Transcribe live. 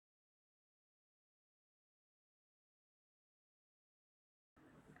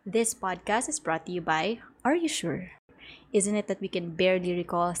This podcast is brought to you by Are You Sure? Isn't it that we can barely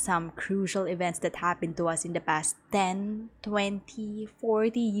recall some crucial events that happened to us in the past 10, 20,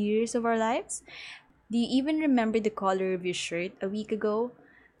 40 years of our lives? Do you even remember the color of your shirt a week ago?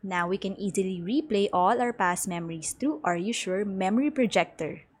 Now we can easily replay all our past memories through Are You Sure Memory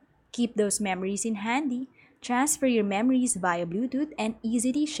Projector. Keep those memories in handy. Transfer your memories via Bluetooth and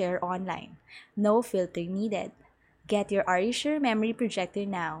easily share online. No filter needed. Get your Are You Sure Memory Projector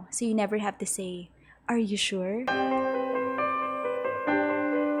now so you never have to say, Are you sure?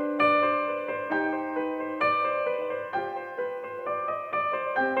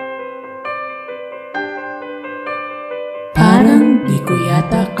 Parang di ko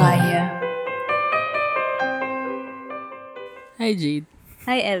yata kaya. Hi, Jade.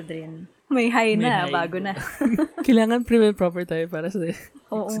 Hi, Eldrin. May hi May na, hi. bago na. Kailangan prim and proper tayo para sa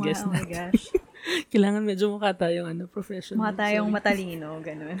Oo next nga, guest oh my natin. gosh. Kailangan medyo mukha tayong professional. Mukha tayong Sorry. matalino,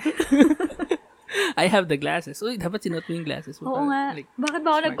 ganun. I have the glasses. Uy, dapat sinuot mo yung glasses mo. Oo para, nga. like, Bakit ba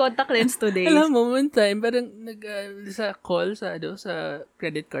ako smart. nag-contact lens today? Alam mo, one time, parang sa call sa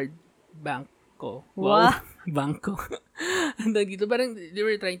credit card bank ko. Wow. Bank ko. Hanggang dito, parang they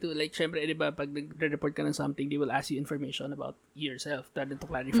were trying to, like, syempre, di ba, pag nag-report ka ng something, they will ask you information about yourself, trying to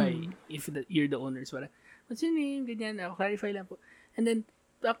clarify if you're the owners. Parang, what's your name? Ganyan, clarify lang po. And then,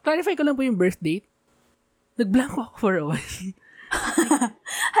 clarify ko lang po yung birth date. Nag-blank ako for a while.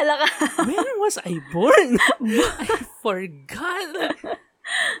 Hala ka. When was I born? I forgot.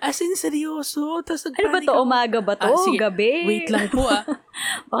 As in, seryoso. Tapos Ano ba nagpanik to? ako. Umaga ba to? Sige. Gabi? Wait lang po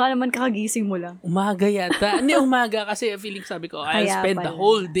Baka naman kakagising mo lang. Umaga yata. Hindi, umaga kasi feeling sabi ko, I'll Kaya spend the pala.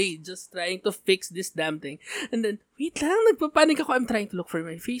 whole day just trying to fix this damn thing. And then, wait lang, nagpapanik ako. I'm trying to look for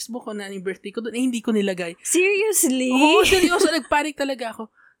my Facebook kung ano yung birthday ko doon. Hindi ko nilagay. Seriously? Oo, seryoso. Nagpanik talaga ako.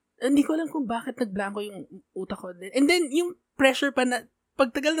 Hindi ko alam kung bakit nagblanko yung utak ko. And then, yung pressure pa na,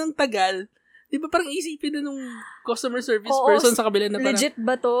 pagtagal ng tagal, di ba parang isipin na nung customer service Oo, person sa kabila na parang, legit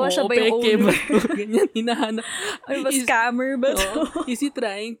ba to? Siya oo, ba yung peke owner? ba to? Ganyan, hinahanap. Ano ba, scammer ba to? Oo, is he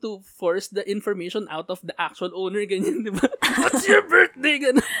trying to force the information out of the actual owner? Ganyan, di ba? What's your birthday?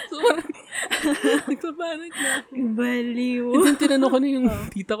 Ganyan. So, parang, nagpapanik na. Baliw. And then, tinanong ko na yung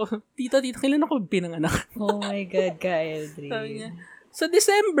tita ko, tita, kailan ako pinanganak? Oh my God, ka, Sabi Eldrin. niya, sa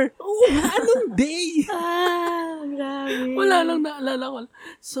December. Oo, anong day? Grabe. Wala lang naalala ko.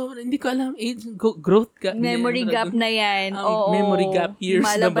 So, hindi ko alam age, growth gap. Memory gap na yan. Oo. Memory gap years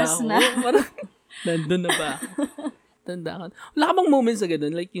Malabas na ba ako? na. Parang, nandun na ba ako? Tanda ka. Wala ka bang moments na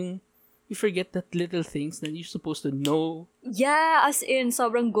ganun? Like yung, you forget that little things that you're supposed to know. Yeah, as in,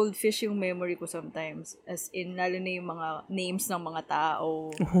 sobrang goldfish yung memory ko sometimes. As in, lalo na yung mga names ng mga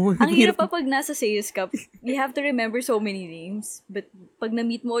tao. Oh, Ang hirap pa pag nasa sales ka, you have to remember so many names. But pag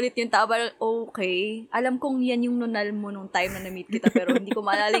na-meet mo ulit yung tao, parang, okay, alam kong yan yung nunal mo nung time na na-meet kita, pero hindi ko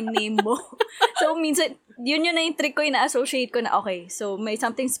maalala yung name mo. So, minsan, yun na yung trick ko, na-associate ko na, okay, so may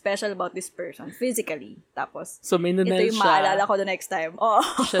something special about this person, physically. Tapos, So, may nunal ito yung siya. maalala ko the next time. Oh.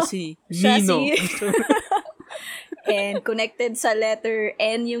 Siya si Siya Nino. And connected sa letter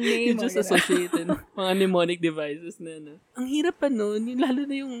N yung name. Yung just o, ganun. associated. Mga mnemonic devices na, no? Ang hirap pa nun. Yung, lalo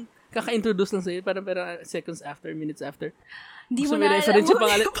na yung kaka-introduce lang sa'yo. Parang seconds after, minutes after. Hindi mo So, may na reference alam. yung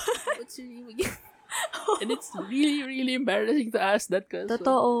pangalan. What's your name again? And it's really, really embarrassing to ask that question.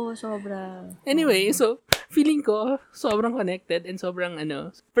 Totoo, sobra. Anyway, so, feeling ko, sobrang connected and sobrang,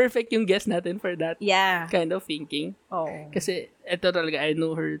 perfect yung guest natin for that Yeah. kind of thinking. Oh. Kasi, eto talaga, I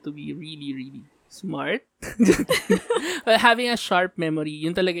know her to be really, really smart. Well, having a sharp memory,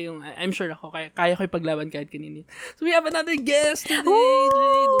 yun talaga yung, I'm sure ako, kaya ko ipaglaban kahit kaninin. So, we have another guest today,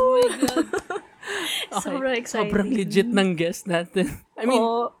 Jade. Oh my God. Okay. Sobrang exciting. Sobrang legit ng guest natin. I mean,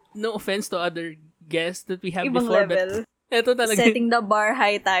 Oo, no offense to other guests that we have ibang before, level. but eto talaga, Setting the bar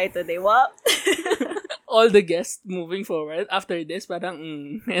high tayo today. What? all the guests moving forward after this,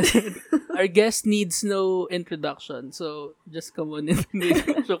 parang, our guest needs no introduction. So, just come on in.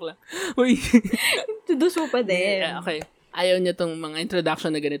 Joke lang. Uy. Introduce mo pa din. Yeah, okay. Ayaw niya tong mga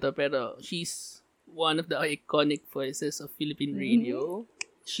introduction na ganito, pero she's one of the iconic voices of Philippine radio.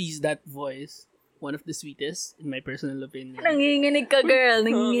 She's that voice. One of the sweetest, in my personal opinion. Nanginginig ka, girl.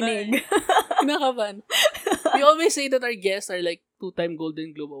 Nanginginig. Kinakabahan. We always say that our guests are like 2-time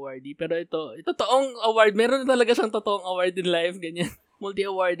Golden Globe awardee. Pero ito totoong award. Meron na talaga siyang totoong award in life. Ganyan.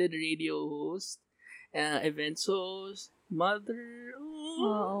 Multi-awarded radio host, event host, mother.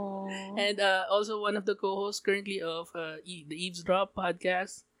 Oo. And also one of the co-hosts currently of the Eavesdrop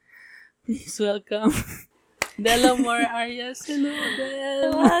podcast. Please welcome Delamar Arias. Hello,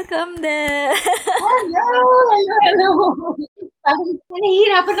 Del. Welcome there. Hello. Parang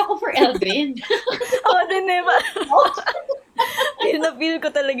nahihirapan ako for Eldrin. Oo, din eh ba? Feel ko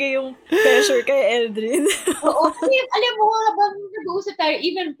talaga yung pressure kay Eldrin. Oo, kasi alam mo, habang nag-uusap tayo,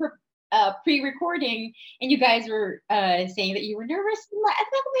 even for pre-recording, and you guys were saying that you were nervous. At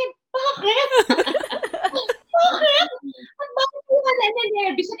that point, bakit? Bakit? Bakit yun? And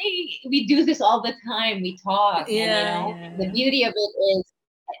then because we do this all the time. We talk. Yeah, and the beauty of it is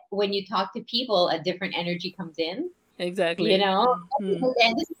when you talk to people, a different energy comes in. Exactly. And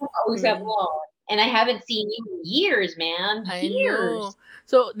this is what kausap mo. And I haven't seen you in years, man. I Years. know.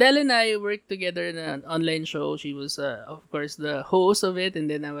 So, Del and I worked together in an online show. She was, of course, the host of it, and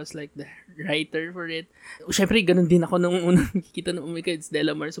then I was like the writer for it. Siyempre, ganun din ako nung unang nakikita ng Umika, it's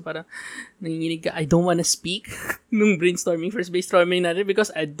Delamar. So, parang nanginginig ka, I don't wanna speak nung first brainstorming natin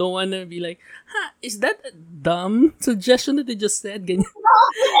because I don't wanna be like, is that a dumb suggestion that you just said? Ganyan.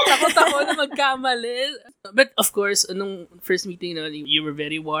 Takot ako na magkamali. But, of course, nung first meeting, you were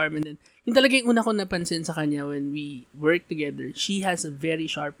very warm, and then yung talaga yung una ko napansin sa kanya when we work together, she has a very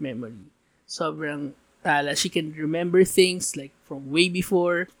sharp memory. Sobrang tala. She can remember things like from way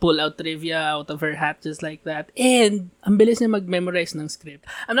before, pull out trivia out of her hat just like that. And ang bilis niya mag-memorize ng script.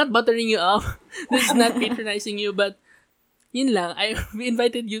 I'm not buttering you up. This is not patronizing you, but yun lang. We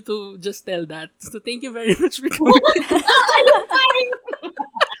invited you to just tell that. So thank you very much for coming.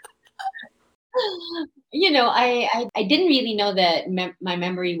 I didn't really know that my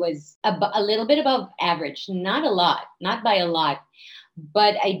memory was a little bit above average. Not a lot, not by a lot,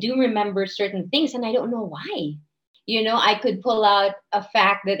 but I do remember certain things, and I don't know why. I could pull out a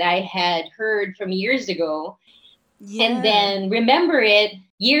fact that I had heard from years ago, and then remember it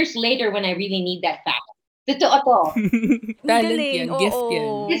years later when I really need that fact. Totoo to. Talent yan, gift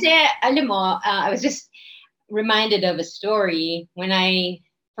yan. Kasi, alam mo, I was just reminded of a story when I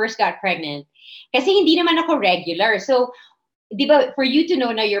first got pregnant. Kasi hindi naman ako regular. So, di ba, for you to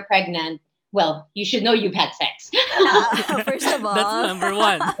know na you're pregnant, well, you should know you've had sex. First of all. That's number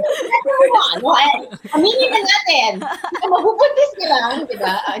one. Aminin na natin. Mabubuntis ka lang, di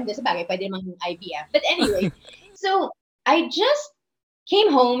ba? Hindi sa bagay, pwede naman yung IVF. But anyway, so, I just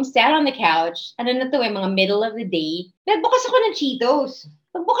came home, sat on the couch, mga middle of the day, nagbukas ako ng Cheetos.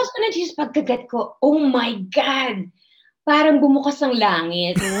 Pagbukas ko ng Cheetos, pagkagat ko, oh my God! Parang bumukas ang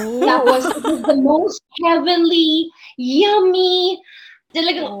langit. Tapos, it was the most heavenly, yummy,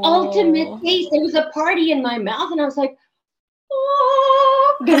 talagang ultimate taste. There was a party in my mouth, and I was like,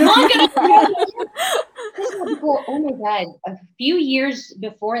 ganon. Sabi ko, oh my God. A few years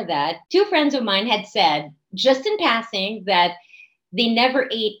before that, two friends of mine had said, just in passing, that they never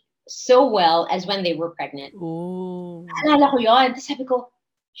ate so well as when they were pregnant. Alala ko yun. Tapos sabi ko,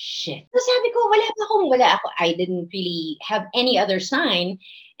 shit. So sabi ko, wala ako. I didn't really have any other sign.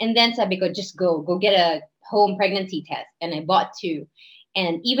 And then sabi ko, just go get a home pregnancy test. And I bought 2.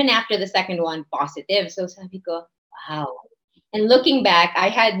 And even after the second one, positive. So sabi ko, wow. And looking back, I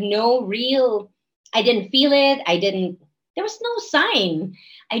had I didn't feel it. There was no sign.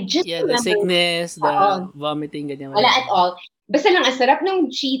 I just the sickness, the vomiting, ganyan. Wala at all. Basta lang, ang sarap ng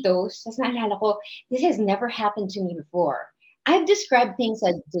Cheetos. Tapos naalala ko, this has never happened to me before. I've described things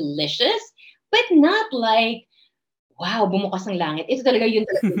as delicious, but not like, wow, bumukas ang langit. Ito talaga yun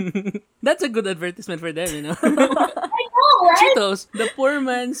talaga. That's a good advertisement for them, I know, right? Cheetos, the poor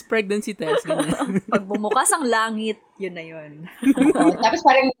man's pregnancy test. Pag bumukas ang langit, yun na yun. Tapos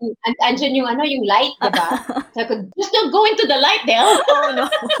parang, andyan yung light, diba? So I could, just don't go into the light, Del. Oh, no.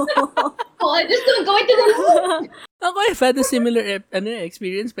 Just don't go into the light. Ako, I've had a similar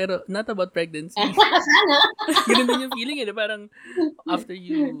experience, pero not about pregnancy. Sana. Ganun din yung feeling, parang after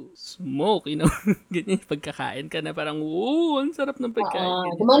you smoke, ganyan yung pagkakain ka na parang, ang sarap ng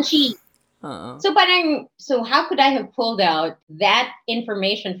pagkain. The munchie. So how could I have pulled out that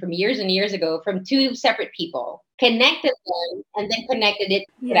information from years and years ago from 2 separate people, connected them, and then connected it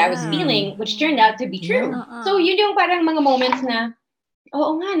that I was feeling, which turned out to be true. So yun yung parang mga moments na,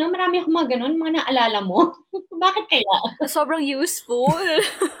 oo nga, no? Marami akong mga ganun, mga naalala mo. Bakit kaya? Sobrang useful.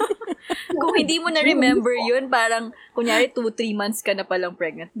 Kung hindi mo na-remember yun, parang, kunyari, 2-3 months ka na palang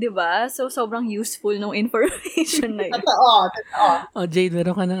pregnant, di ba? So, sobrang useful nung information na yun. Totoo. Oh, Jade,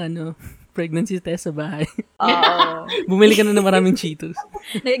 meron ka ng pregnancy test sa bahay. Bumili ka na ng maraming Cheetos.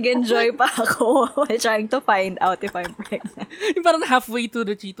 Nag-enjoy pa ako while trying to find out if I'm pregnant. Yung parang halfway to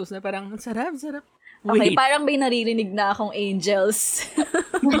the Cheetos na parang, sarap. Okay, parang may naririnig na akong angels.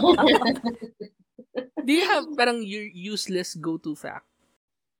 Do you have parang your useless go-to fact?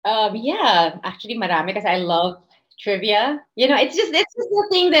 Yeah, actually marami kasi I love trivia. It's just the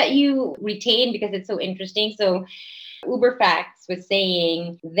thing that you retain because it's so interesting. So Uber Facts was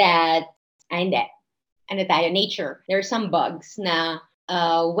saying that nature, there are some bugs na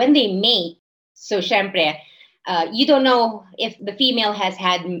when they mate, so syempre, you don't know if the female has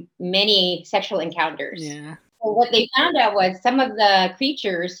had many sexual encounters. Yeah. So what they found out was some of the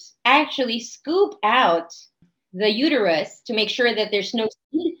creatures actually scoop out the uterus to make sure that there's no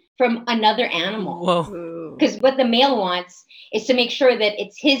seed from another animal. Whoa. Because what the male wants is to make sure that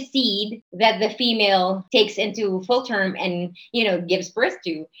it's his seed that the female takes into full term and, gives birth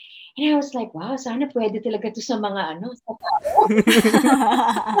to. And I was like, wow, sana pwede talaga to sa mga sa tao.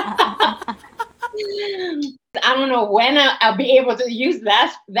 I don't know when I'll be able to use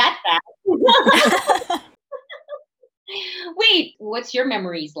that fact. Wait, what's your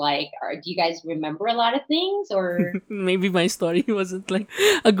memories like? Do you guys remember a lot of things, or maybe my story wasn't like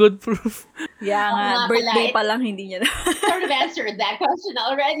a good proof? Yeah, nga, birthday pa lang hindi niya. Sort of answered that question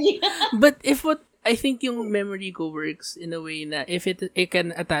already. But I think yung memory ko works in a way na if it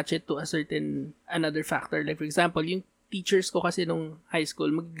can attach it to another factor. Like for example, yung teachers ko kasi nung high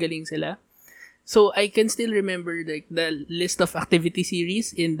school, magagaling sila. So I can still remember like the list of activity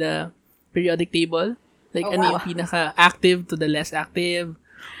series in the periodic table. Like ano yung pinaka-active to the less active,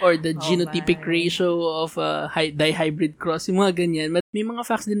 or the genotypic ratio of dihybrid cross, yung mga ganyan. May mga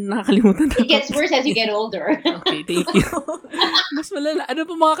facts din na nakakalimutan. It gets worse as you get older. Okay, thank you. Mas malala. Ano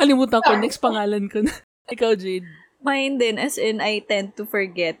pa makakalimutan ko? Next pangalan ko na. Ikaw, Jade. Mine din, as in, I tend to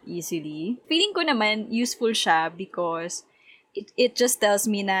forget easily. Feeling ko naman, useful siya because it just tells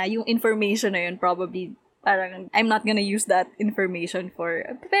me na yung information na yun probably parang I'm not gonna use that information for...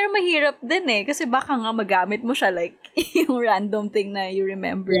 Pero mahirap din kasi baka nga magamit mo siya like yung random thing na you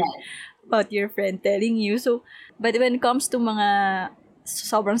remember about your friend telling you. So, but when it comes to mga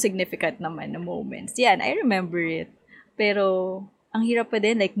sobrang significant naman na moments, yan, I remember it. Pero, ang hirap pa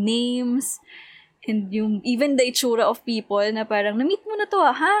din, like names, and yung, even the itsura of people na parang, na-meet mo na to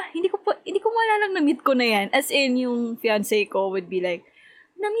ha? Hindi ko malalang na-meet ko na yan. As in, yung fiancé ko would be like,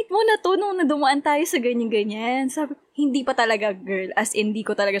 na-meet mo na to nung nadumaan tayo sa ganyan-ganyan. Sabi, hindi pa talaga, girl. As in, hindi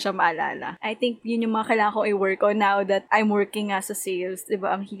ko talaga siya maalala. I think yun yung mga kailangan ko i-work on now that I'm working as a sales.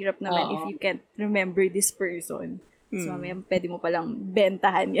 Diba? Ang hirap naman if you can't remember this person. So, mamaya pwede mo palang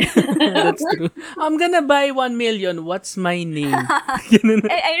bentahan yan. That's true. I'm gonna buy 1 million. What's my name?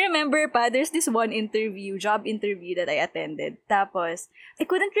 I remember pa, there's this one job interview that I attended. Tapos, I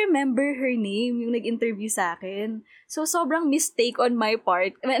couldn't remember her name, yung nag-interview sa akin. So, sobrang mistake on my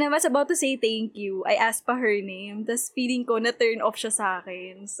part. When I was about to say thank you, I asked pa her name. Tapos, feeling ko na turn off siya sa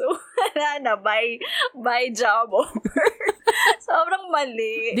akin. So, bye job over. Sobrang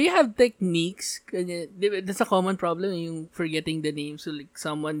mali. Do you have techniques? That's a common problem, yung forgetting the name. So, like,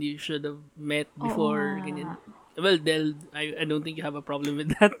 someone you should have met before. Ganyan. Well, I don't think you have a problem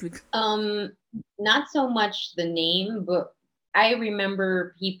with that. Not so much the name, but I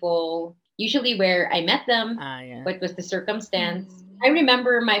remember people, usually where I met them, what was the circumstance. I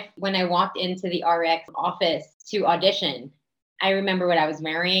remember when I walked into the RX office to audition, I remember what I was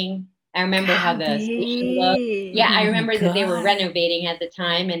wearing. I remember how the station looked. Yeah, I remember that they were renovating at the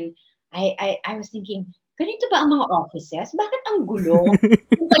time, and I was thinking, ganito ba ang mga offices? Bakit ang gulo?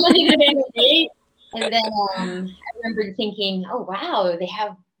 And then I remember thinking, oh wow, they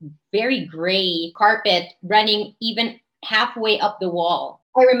have very gray carpet running even halfway up the wall.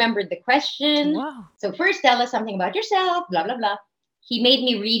 I remembered the question. Wow. So first, tell us something about yourself, blah, blah, blah. He made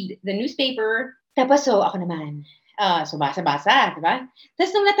me read the newspaper. Tapos, so ako naman. So basa-basa, diba?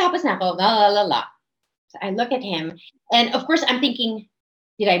 Tapos nung natapos na ako, la la la. So I look at him, and of course I'm thinking,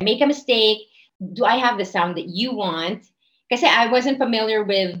 did I make a mistake? Do I have the sound that you want? Kasi I wasn't familiar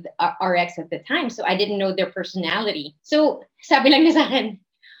with RX at the time, so I didn't know their personality. So sabi lang niya sa akin,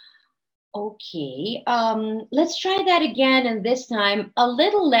 okay, let's try that again, and this time a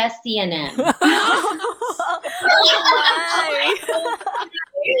little less CNN. So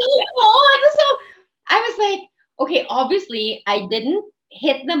I was like, okay, obviously I didn't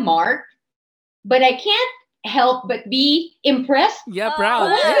hit the mark, but I can't help but be impressed. Yeah,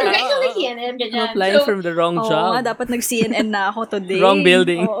 proud. CNN, I'm applying from the wrong job. Dapat nag-CNN na ako today. Wrong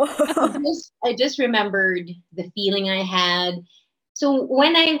building. I just remembered the feeling I had. So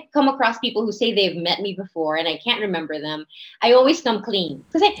when I come across people who say they've met me before and I can't remember them, I always come clean.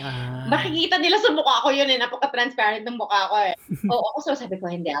 Kasi makikita nila sa mukha ko yun napaka-transparent ng mukha ko Also sabi ko,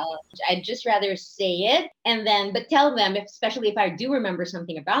 hindi. I'd just rather say it but tell them, especially if I do remember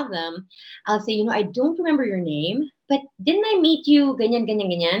something about them, I'll say, I don't remember your name, but didn't I meet you ganyan.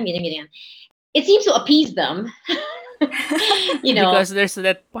 It seems to appease them. Because there's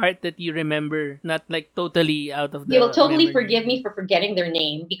that part that you remember, not like totally out of the They will totally memory. forgive me for forgetting their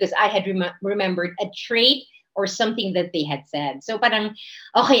name because I had remembered a trait or something that they had said. So parang,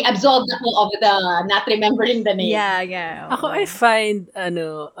 okay, absolved ako of the not remembering the name. Yeah. Ako, I find,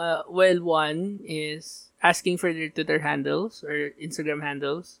 one is asking for their Twitter handles or Instagram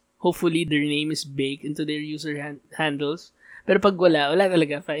handles. Hopefully, their name is baked into their user handles. Pero pag wala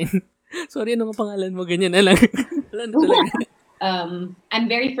talaga, fine. Sorry, ano nga pangalan mo? Ganyan na lang. Wala na talaga. I'm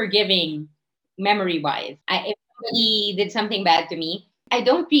very forgiving memory-wise. If somebody did something bad to me, I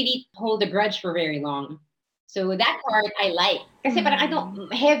don't really hold a grudge for very long. So that part I like. Kasi parang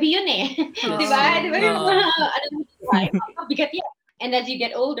heavy yun eh. Diba? Bigat yan. And as you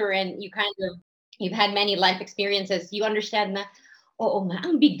get older and you've had many life experiences, you understand na, oo nga,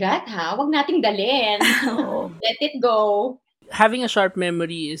 ang bigat ha. Wag nating dalhin. Let it go. Having a sharp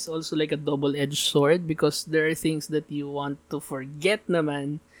memory is also like a double-edged sword because there are things that you want to forget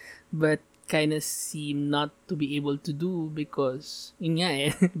naman but kind of seem not to be able to do because yun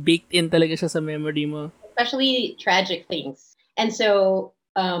nga baked in talaga siya sa memory mo. Especially tragic things. And so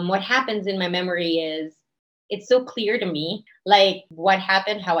what happens in my memory is it's so clear to me, like what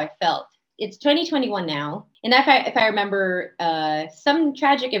happened, how I felt. It's 2021 now. And if I remember some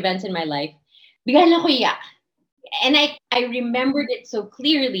tragic events in my life, bigla lang ko iyak. And I remembered it so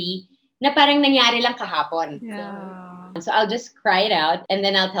clearly na parang nangyari lang kahapon. Yeah. So I'll just cry it out and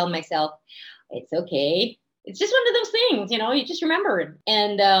then I'll tell myself, it's okay. It's just one of those things, you just remembered.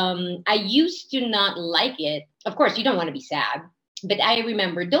 And I used to not like it. Of course, you don't want to be sad. But I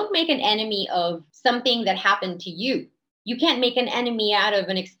remember, don't make an enemy of something that happened to you. You can't make an enemy out of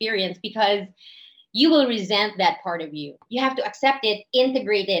an experience because you will resent that part of you. You have to accept it,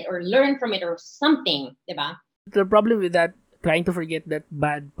 integrate it, or learn from it or something, diba? The problem with that, trying to forget that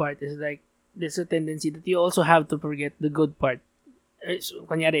bad part is like, there's a tendency that you also have to forget the good part. So,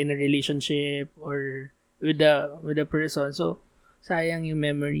 kunyari in a relationship or with the person. So, sayang yung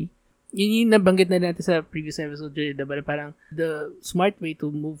memory. Yun yung nabanggit na natin sa previous episode, diba? Parang the smart way to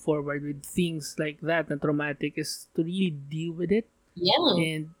move forward with things like that na traumatic is to really deal with it. Yeah.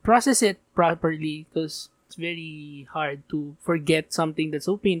 And process it properly because it's very hard to forget something that's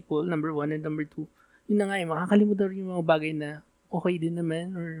so painful, number one. And number two, yun na nga makakalimutan rin yung mga bagay na okay din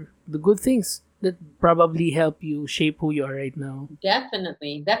naman or the good things that probably help you shape who you are right now.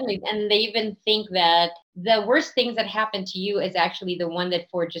 Definitely. And they even think that the worst things that happen to you is actually the one that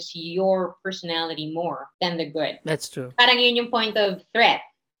forges your personality more than the good. That's true. Parang yun yung point of threat.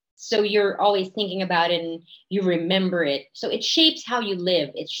 So you're always thinking about it and you remember it. So it shapes how you live.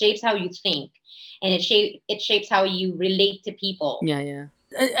 It shapes how you think. And it shapes how you relate to people. Yeah.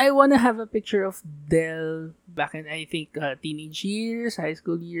 I want to have a picture of Del back in, I think, teenage years, high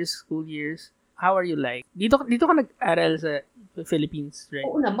school years, school years. How are you like? Dito ka nag-aral sa Philippines, right?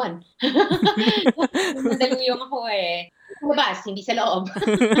 Oo naman. Madaluyong ako eh. Sa labas, hindi sa loob.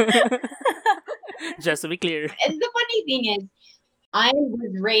 Just to be clear. And the funny thing is, I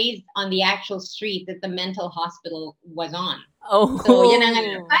was raised on the actual street that the mental hospital was on. Oh. So, yan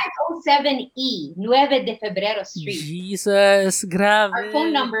ang 507E, 9 de Febrero Street. Jesus, grabe. Our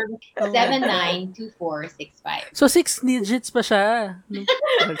phone number, 792465. So, 6 digits pa siya.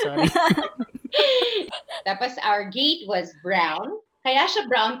 Oh, sorry. Tapos, our gate was brown. Kaya siya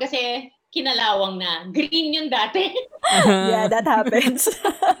brown kasi kinalawang na. Green yun dati. Yeah, that happens.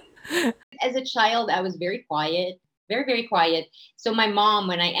 As a child, I was very quiet. Very, very quiet. So my mom,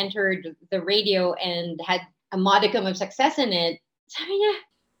 when I entered the radio and had a modicum of success in it, sabi niya,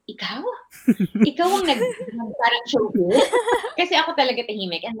 ikaw? Ikaw ang parang showbiz? Kasi ako talaga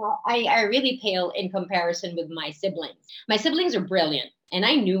tahimik. And I really pale in comparison with my siblings. My siblings are brilliant. And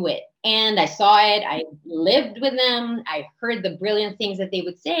I knew it. And I saw it. I lived with them. I heard the brilliant things that they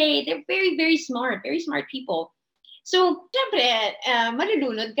would say. They're very, very smart people. So, syempre,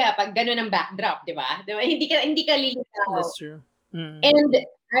 malulunod ka pag gano'n ang backdrop, di ba? Hindi ka lilitaw. That's true. Mm. And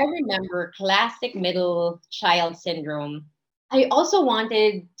I remember classic middle child syndrome. I also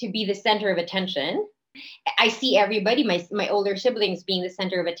wanted to be the center of attention. I see everybody, my older siblings being the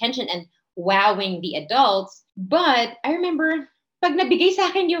center of attention and wowing the adults. But I remember, pag nabigay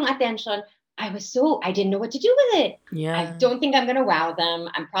sa akin yung attention, I didn't know what to do with it. Yeah. I don't think I'm going to wow them.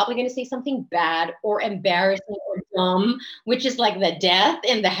 I'm probably going to say something bad or embarrassing or dumb, which is like the death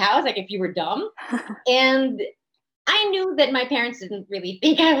in the house, like if you were dumb. And I knew that my parents didn't really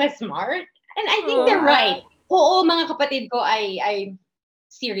think I was smart. And I think they're right. Oo, mga kapatid ko, I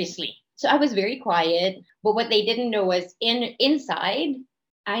seriously. So I was very quiet. But what they didn't know was inside,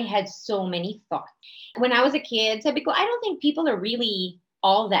 I had so many thoughts. When I was a kid, sabi ko, I don't think people are really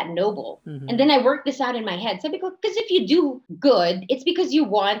all that noble. Mhm. And then I worked this out in my head. Sabi ko, because if you do good, it's because you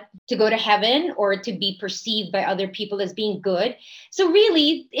want to go to heaven or to be perceived by other people as being good. So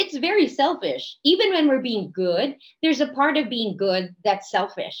really, it's very selfish. Even when we're being good, there's a part of being good that's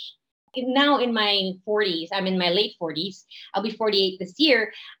selfish. Now in my 40s, I'm in my late 40s. I'll be 48 this year.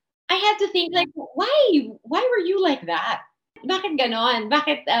 I had to think like, why were you like that? Bakit ganon?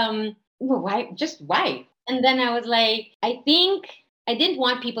 Bakit why? Just why? And then I was like, I think I didn't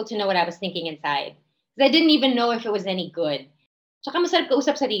want people to know what I was thinking inside. Because I didn't even know if it was any good. Tsaka masarap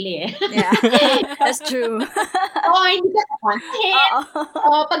kausap sarili eh. Yeah, that's true. Oo, hindi ka content.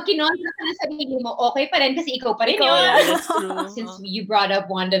 Oo. Pag kinontra ka ng sarili mo, okay pa rin kasi ikaw pa rin Ikaw yun. yan. That's true. Since you brought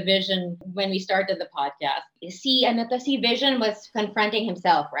up WandaVision when we started the podcast, si Vision was confronting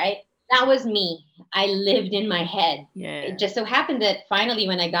himself, right? That was me. I lived in my head. Yeah. It just so happened that finally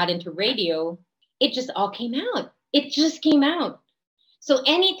when I got into radio, it just all came out. It just came out. So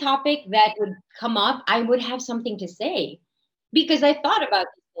any topic that would come up, I would have something to say because I thought about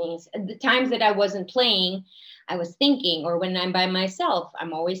these things. The times that I wasn't playing, I was thinking, or when I'm by myself,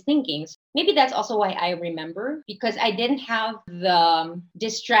 I'm always thinking. So maybe that's also why I remember because I didn't have the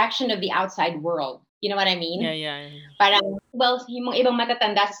distraction of the outside world. You know what I mean? Yeah. Parang, well, yung mga ibang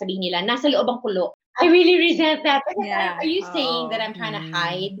matatanda sasabihin nila, nasa loob ang kulo. I really resent that. Because Yeah. are you saying that I'm trying to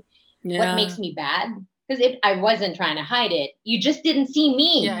hide what Yeah. makes me bad? Because if I wasn't trying to hide it, you just didn't see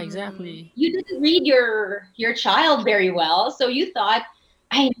me. Yeah, exactly. You didn't read your child very well, so you thought,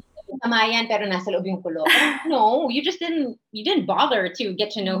 ay, tama yan, pero nasa loob yung kulo. No, you didn't bother to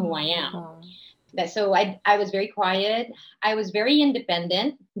get to know who I am. Oh. So I was very quiet. I was very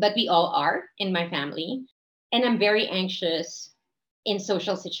independent, but we all are in my family. And I'm very anxious in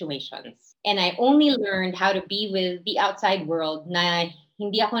social situations. And I only learned how to be with the outside world na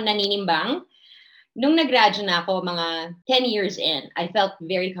hindi ako naninimbang. Nung nag-radyo na ako, mga 10 years in, I felt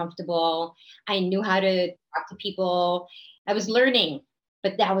very comfortable. I knew how to talk to people. I was learning,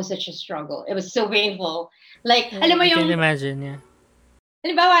 but that was such a struggle. It was so painful. Like, alam mo I yung can imagine, yeah.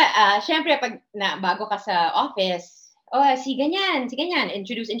 halimbawa, syempre, pag bago ka sa office, si ganyan,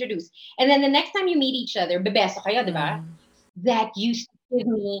 introduce. And then the next time you meet each other, bebeso kayo, di ba? That used to give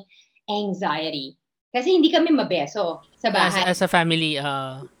me anxiety. Kasi hindi kami mabeso sa bahay. As a family,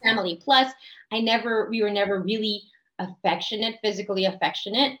 Family. Plus, we were never really physically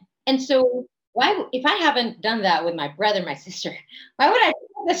affectionate. And so, if I haven't done that with my brother, my sister, why would I do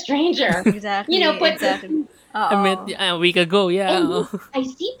it with a stranger? Exactly. Exactly. I met a week ago, yeah. And I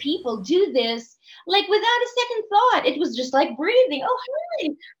see people do this like without a second thought. It was just like breathing. Oh,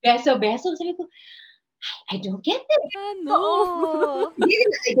 hi. Beso. Sabi ko, I don't get this. Oo.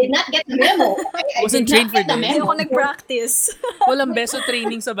 I did not get the memo. I Wasn't did trained not for get the this. Hindi ako memo. nag-practice. Walang beso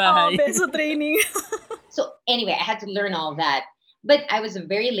training sa bahay. Beso training. So anyway, I had to learn all that. But I was a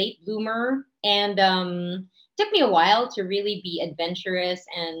very late bloomer, and took me a while to really be adventurous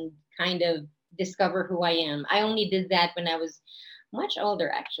and kind of discover who I am. I only did that when I was much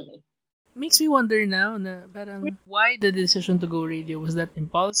older, actually. Makes me wonder now na parang why the decision to go radio? Was that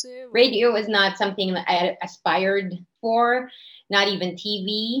impulsive? Radio is not something that I aspired for, not even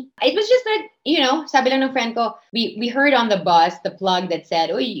TV. It was just that, sabi lang ng friend ko, we heard on the bus the plug that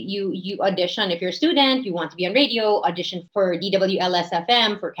said, oh, you audition if you're a student, you want to be on radio, audition for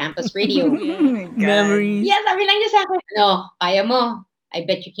DWLS-FM, for campus radio. Memories. Yeah, sabi lang niya sa akin, no, kaya mo. I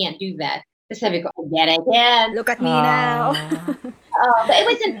bet you can't do that. Tapos sabi ko, I can. Look at me now. But it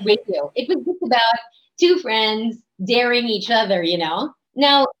wasn't radio. It was just about two friends daring each other,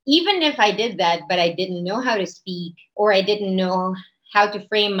 Now, even if I did that, but I didn't know how to speak or I didn't know how to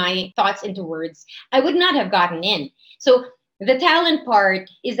frame my thoughts into words, I would not have gotten in. So the talent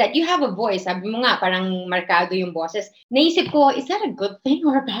part is that you have a voice. Sabi mo nga, parang markado yung boses. Naisip ko, is that a good thing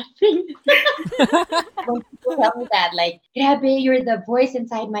or a bad thing? When people tell me that, like, grabe, you're the voice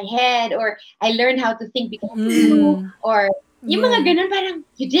inside my head, or I learned how to think because of you, or yung mga ganun, parang,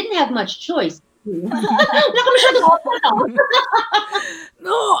 you didn't have much choice.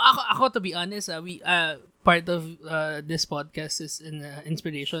 No, ako to be honest, we part of this podcast is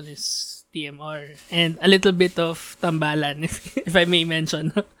inspiration is TMR and a little bit of tambalan, if I may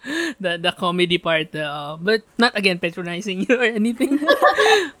mention the comedy part, but not again patronizing you or anything.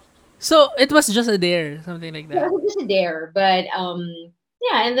 So it was just a dare, something like that. It was just a dare, but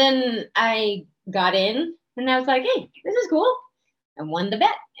yeah, and then I got in, and I was like, hey, this is cool. I won the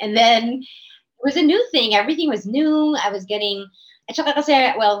bet, and then it was a new thing. Everything was new. I was getting. At saka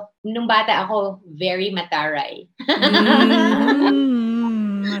kasi, well, nung bata ako, very mataray.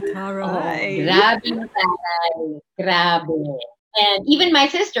 Mataray. Grabe mataray. Grabe. And even my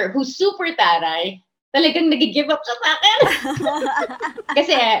sister, who's super taray, talagang nag-give up siya sa akin.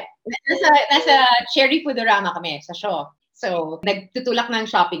 Kasi nasa Cherry Foodorama kami sa show. So, nagtutulak ng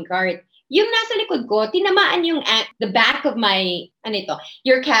shopping cart. Yung nasa likod ko, tinamaan yung the back of my,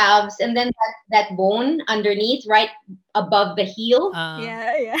 your calves, and then that bone underneath, right above the heel.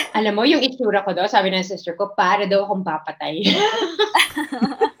 Yeah. Alam mo, yung itsura ko daw, sabi ng sister ko, para daw akong papatay.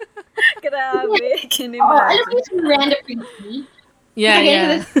 Grabe, can Alam mo imagine. yung random freaky?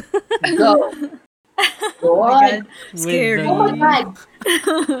 Yeah. Go. Oh my God, With scary. Oh my God.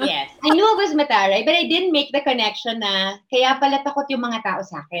 Yes. I knew it was Mataray, but I didn't make the connection na kaya pala takot yung mga tao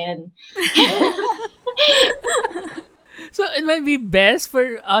sa akin. So, it might be best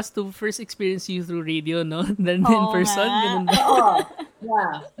for us to first experience you through radio, no? Than in Oo person. nga. Ganun ba? Oh,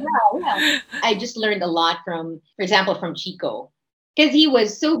 yeah. I just learned a lot from, for example, from Chico. Because he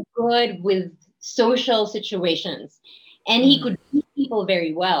was so good with social situations. And he could read people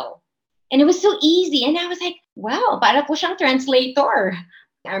very well. And it was so easy. And I was like, wow, para po siyang translator.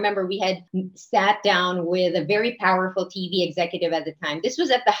 I remember we had sat down with a very powerful TV executive at the time. This was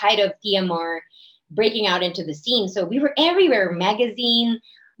at the height of TMR breaking out into the scene. So we were everywhere, magazine,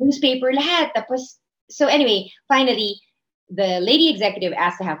 newspaper, lahat. Tapos, so anyway, finally, the lady executive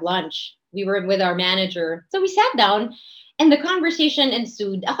asked to have lunch. We were with our manager. So we sat down and the conversation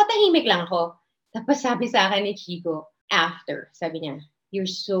ensued. Ako tahimik lang ako. Tapos sabi sa akin ni Chico, after, sabi niya, your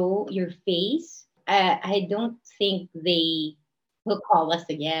face, I don't think they will call us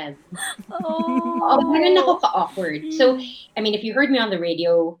again. Ganun ako ka-awkward. So, I mean, if you heard me on the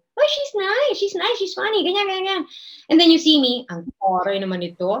radio, oh, she's nice, she's funny, ganyan. And then you see me, ang oray naman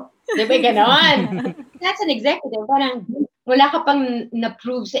ito. Diba ganon? That's an executive. Parang, wala ka pang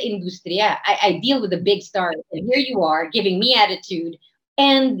na-prove sa industriya. I deal with the big stars, and here you are, giving me attitude.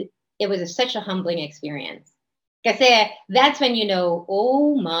 And it was such a humbling experience. Kasi that's when you know,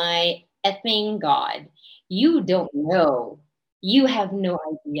 oh my effing God, you don't know. You have no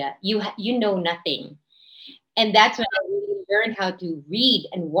idea. You know nothing. And that's when I really learned how to read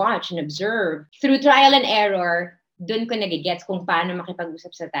and watch and observe. Through trial and error, dun ko nagigets kung paano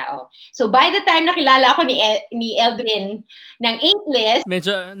makipag-usap sa tao. So by the time nakilala ako ni Eldrin ng English,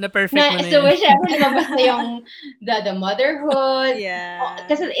 medyo na-perfect mo na so yun. syempre lumabas na yung the motherhood. Yeah.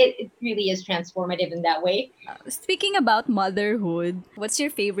 Because it really is transformative in that way. Speaking about motherhood, what's your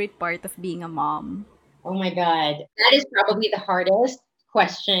favorite part of being a mom? Oh my God. That is probably the hardest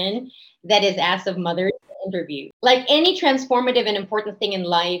question that is asked of mothers in the interview. Like any transformative and important thing in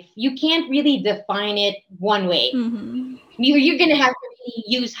life, you can't really define it one way. Mm-hmm. You're going to have to really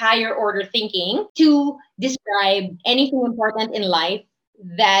use higher order thinking to describe anything important in life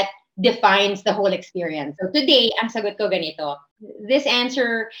that defines the whole experience. So today, ang sagot ko ganito. This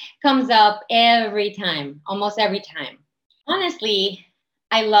answer comes up every time, almost every time. Honestly,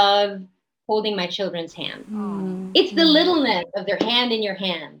 I love holding my children's hand. It's the littleness of their hand in your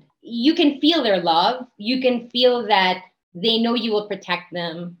hand. You can feel their love. You can feel that they know you will protect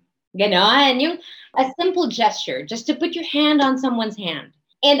them. Ganon. A simple gesture, just to put your hand on someone's hand.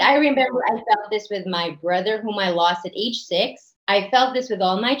 And I remember I felt this with my brother, whom I lost at age 6. I felt this with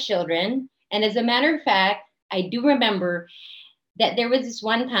all my children. And as a matter of fact, I do remember that there was this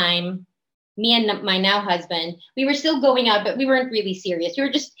one time, me and my now husband, we were still going out, but we weren't really serious. We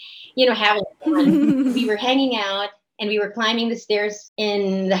were just, having fun. We were hanging out and we were climbing the stairs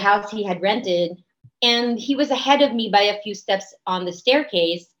in the house he had rented. And he was ahead of me by a few steps on the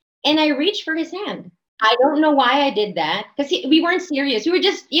staircase. And I reached for his hand. I don't know why I did that. Because we weren't serious. We were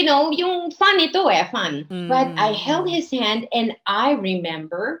just, yung fun ito fun. But I held his hand and I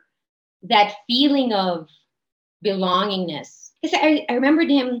remember that feeling of belongingness. Because I remembered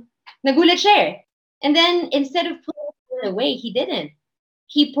him, nagulat siya eh. And then instead of pulling it away, he didn't.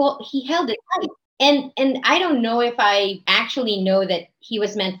 He held it tight. And I don't know if I actually know that he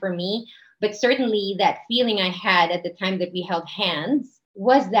was meant for me, but certainly that feeling I had at the time that we held hands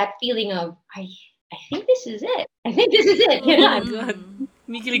was that feeling of, I think this is it. I think this is it.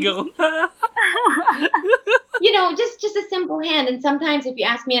 Mikilig ako. Just a simple hand. And sometimes if you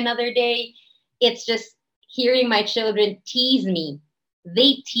ask me another day, it's just hearing my children tease me.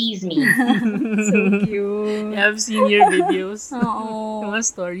 They tease me. So cute. Yeah, I've seen your videos. Oh. Mga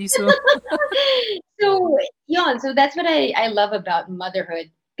stories. So that's what I love about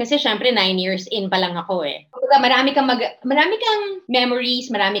motherhood. Kasi syempre 9 years in pa lang ako eh. Marami kang memories,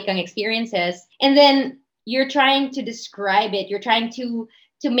 marami kang experiences, and then you're trying to describe it. You're trying to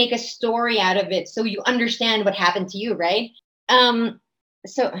make a story out of it so you understand what happened to you, right?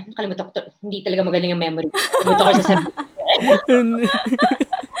 So nakalimutan ko to. Hindi talaga magaling ang memory. Nakalimutan ko sa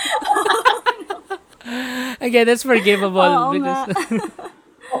Again, that's forgivable. Oo because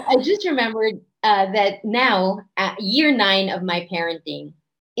I just remembered that now, at year 9 of my parenting,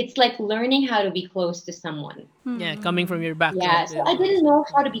 it's like learning how to be close to someone. Yeah, coming from your Yeah, background. so I didn't know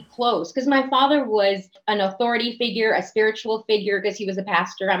how to be close because my father was an authority figure, a spiritual figure because he was a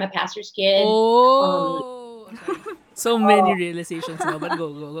pastor. I'm a pastor's kid. Oh, sorry. So many realizations now, but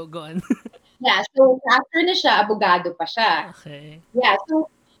go on. Yeah, so pastor na siya, abogado pa siya. Okay. Yeah, so,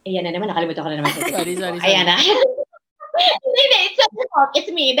 ayan na naman, nakalimutan ko na naman. Sorry. Ayan na. Hindi, it's not your fault.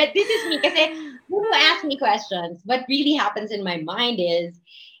 It's me. That this is me. Kasi when you ask me questions, what really happens in my mind is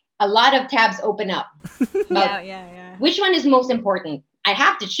a lot of tabs open up. Yeah. Which one is most important? I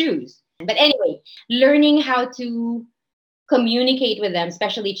have to choose. But anyway, learning how to communicate with them,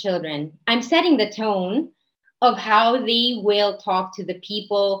 especially children, I'm setting the tone of how they will talk to the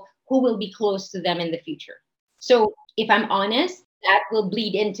people who will be close to them in the future. So if I'm honest, that will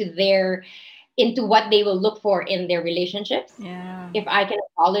bleed into what they will look for in their relationships. Yeah. If I can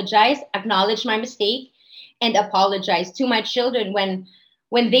apologize, acknowledge my mistake, and apologize to my children when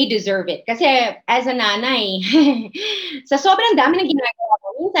they deserve it. Kasi as a nanay, sa sobrang dami ng ginagawa ko,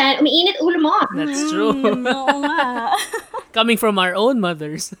 minsan, umiinit ulo mo. That's true. Oo nga. Coming from our own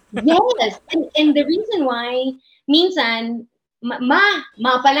mothers. Yes. And the reason why, minsan, ma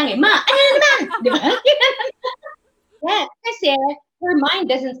pa lang eh. Ma, ano na naman? Di ba? Yeah, kasi her mind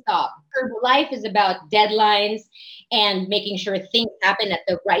doesn't stop. Her life is about deadlines and making sure things happen at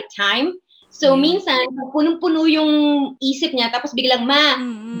the right time. So, minsan, punong-puno yung isip niya, tapos biglang,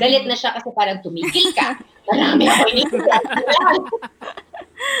 galit na siya kasi parang tumigil ka. Marami ako iniisip.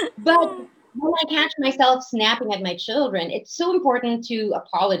 But when I catch myself snapping at my children, it's so important to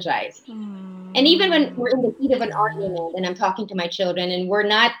apologize. And even when we're in the heat of an argument and I'm talking to my children and we're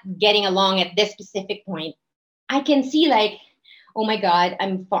not getting along at this specific point, I can see like, oh my God,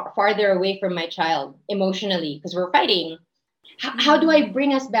 I'm farther away from my child emotionally because we're fighting. How do I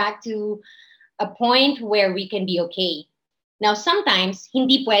bring us back to a point where we can be okay? Now, sometimes,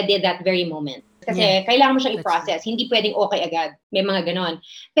 hindi pwede that very moment. Kasi kailangan mo siyang i-process. Hindi pwedeng okay agad. May mga ganon.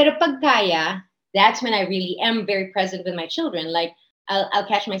 Pero pag kaya, that's when I really am very present with my children. Like, I'll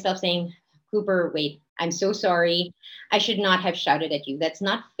catch myself saying, Cooper, wait, I'm so sorry. I should not have shouted at you. That's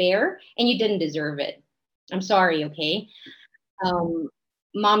not fair, and you didn't deserve it. I'm sorry, okay?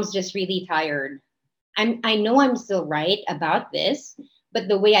 Mom's just really tired. I know I'm still right about this, but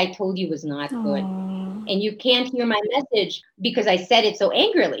the way I told you was not good. And you can't hear my message because I said it so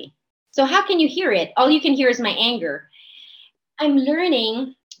angrily. So how can you hear it? All you can hear is my anger. I'm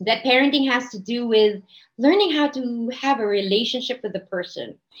learning that parenting has to do with learning how to have a relationship with the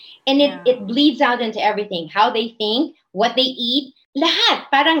person. And it bleeds out into everything. How they think, what they eat, lahat.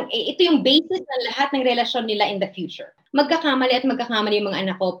 Parang ito yung basis ng lahat ng relasyon nila in the future. Magkakamali yung mga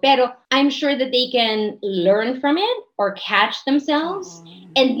anak ko. Pero I'm sure that they can learn from it or catch themselves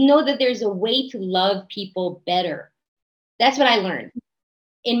and know that there's a way to love people better. That's what I learned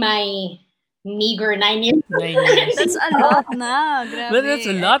in my meager 9 years. 9 years. That's a lot na. Grabe. But that's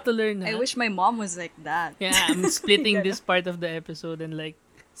a lot to learn. I wish my mom was like that. Yeah, I'm splitting this part of the episode and like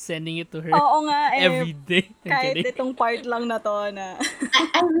sending it to her Oo nga every day. Kahit itong part lang na to na.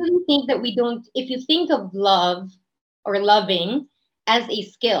 I really think that we don't, if you think of love or loving as a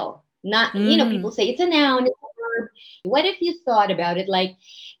skill, not, people say it's a noun, it's a verb. What if you thought about it like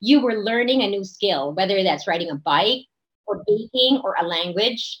you were learning a new skill, whether that's riding a bike or baking or a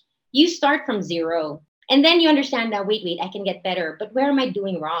language? You start from zero. And then you understand that, wait, I can get better. But where am I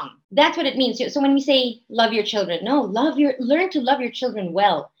doing wrong? That's what it means. So when we say love your children, no, learn to love your children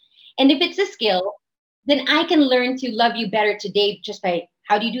well. And if it's a skill, then I can learn to love you better today just by,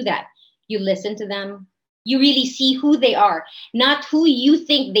 how do you do that? You listen to them. You really see who they are, not who you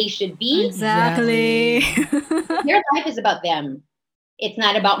think they should be. Exactly. Your life is about them. It's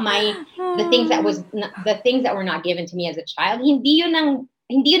not about the things that were not given to me as a child. Hindi yun ang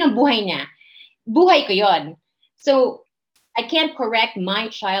buhay niya. Buhay ko yun. So, I can't correct my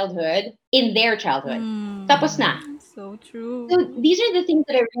childhood in their childhood. Tapos na. So true. So, these are the things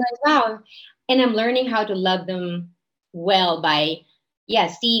that I realized, wow. And I'm learning how to love them well by,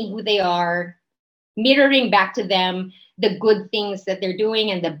 seeing who they are, mirroring back to them the good things that they're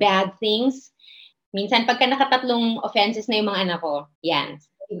doing and the bad things. Minsan, pagka nakatatlong offenses na yung mga anak ko, yan.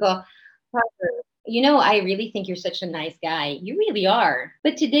 Sabi ko, Parker, I really think you're such a nice guy. You really are.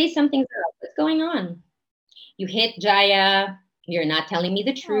 But today, something's up. What's going on? You hit Jaya. You're not telling me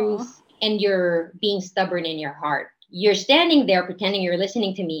the truth. And you're being stubborn in your heart. You're standing there pretending you're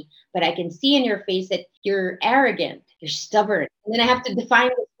listening to me. But I can see in your face that you're arrogant. You're stubborn. And then I have to define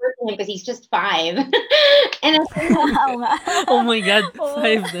this word to him because he's just 5. And I'm oh my God,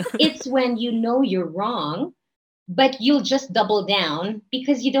 5 na. It's when you know you're wrong but you'll just double down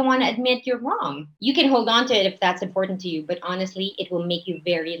because you don't want to admit you're wrong. You can hold on to it if that's important to you, but honestly, it will make you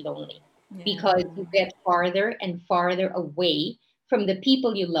very lonely because you get farther and farther away from the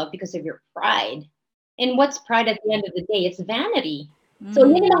people you love because of your pride. And what's pride at the end of the day? It's vanity. So,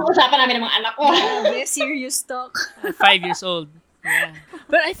 yun yung mga usapan namin ng mga anak ko. Grabe, serious talk. 5 years old. Yeah.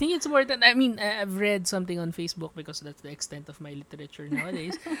 But I think it's important. I mean, I've read something on Facebook because that's the extent of my literature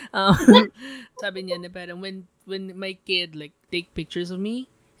nowadays. Sabi niya na parang when my kid like take pictures of me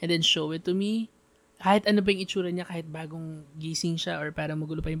and then show it to me, kahit ano pa yung itsura niya, kahit bagong gising siya or parang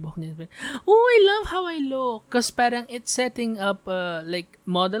magulo pa yung buhok niya. Oh, I love how I look. Because parang it's setting up like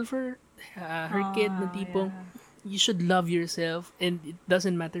model for her kid na tipong you should love yourself and it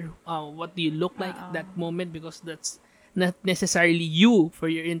doesn't matter what do you look like at that moment because that's not necessarily you for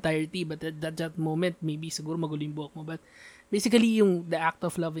your entirety, but at that moment, maybe siguro magulo yung buhok mo. But basically, the act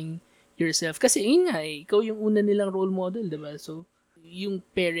of loving yourself. Kasi yun nga ikaw yung una nilang role model, diba? So, yung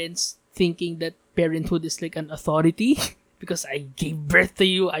parents thinking that parenthood is like an authority because I gave birth to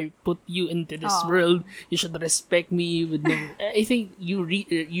you, I put you into this world, you should respect me. I think you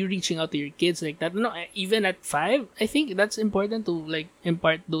reaching out to your kids like that. No, even at 5, I think that's important to like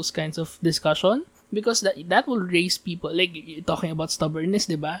impart those kinds of discussion. Because that will raise people, like you're talking about stubbornness,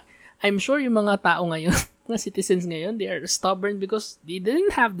 diba? I'm sure yung mga tao ngayon, mga citizens ngayon, they are stubborn because they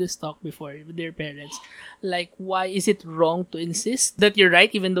didn't have this talk before with their parents. Like, why is it wrong to insist that you're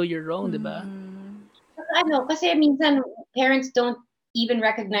right even though you're wrong, diba? I know, kasi minsan parents don't even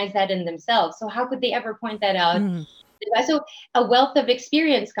recognize that in themselves. So how could they ever point that out? Diba? So a wealth of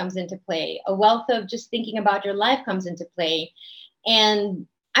experience comes into play. A wealth of just thinking about your life comes into play. And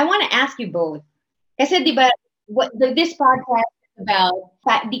I want to ask you both. Kasi di ba, this podcast is about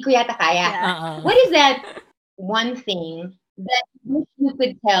di ko yata kaya. What is that one thing that you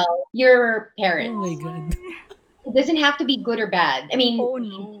could tell your parents? Oh my God. It doesn't have to be good or bad. I mean,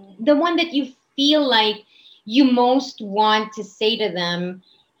 the one that you feel like you most want to say to them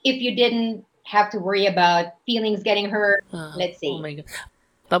if you didn't have to worry about feelings getting hurt, let's say. Oh my God.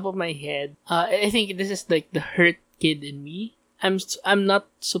 Top of my head, I think this is like the hurt kid in me. I'm not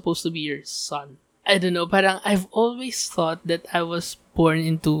supposed to be your son. I don't know, parang I've always thought that I was born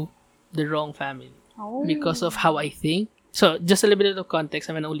into the wrong family because of how I think. So, just a little bit of context,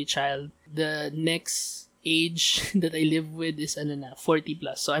 I'm an only child. The next age that I live with is 40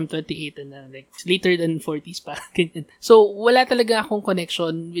 plus. So, I'm 28 and like later than 40s pa. So, wala talaga akong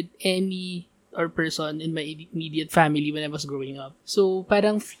connection with any or person in my immediate family when I was growing up. So,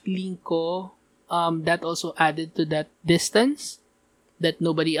 parang feeling ko that also added to that distance that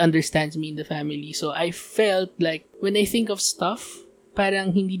nobody understands me in the family. So, I felt like when I think of stuff,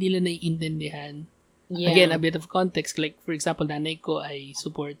 parang hindi nila naiintindihan. Yeah. Again, a bit of context. Like, for example, nanay ko ay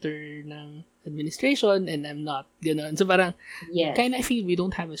supporter ng administration and I'm not. Ganon. So, parang, kind of I feel we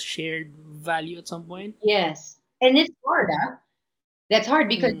don't have a shared value at some point. Yes. And it's hard, That's hard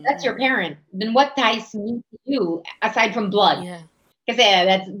because that's your parent. Then what ties me to you aside from blood? Yeah. Because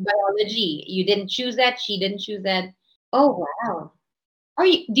that's biology. You didn't choose that. She didn't choose that. Oh, wow.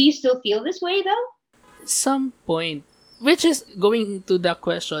 Do you still feel this way though? Some point. Which is going to that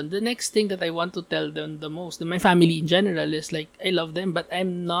question. The next thing that I want to tell them the most, and my family in general, is like, I love them, but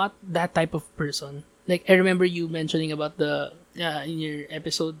I'm not that type of person. Like, I remember you mentioning about in your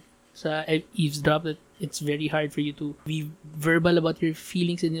episode sa Eavesdrop that it's very hard for you to be verbal about your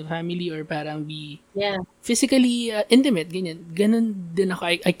feelings in your family or parang be physically intimate, ganyan. Ganon din ako.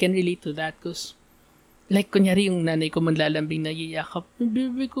 I can relate to that because like, kunyari yung nanay ko manlalambing na yiyakap,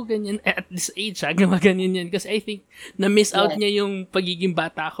 baby ko ganyan. At this age, ganyan yan. Kasi I think, na-miss out niya yung pagiging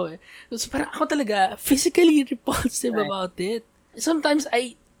bata ko. So, parang ako talaga, physically repulsive about it. Sometimes,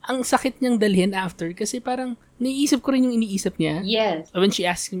 ang sakit niyang dalhin after kasi parang, naiisip ko rin yung iniisip niya. Yes. When she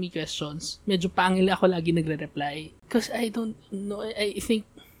asks me questions, medyo pangil ako lagi nagre-reply. Because I don't know, I think,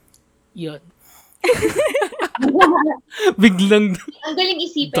 yun. Biglang ang galing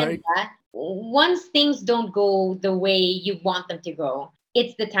isipin, once things don't go the way you want them to go,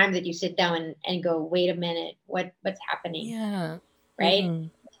 it's the time that you sit down and go, wait a minute, what's happening? Yeah. Right?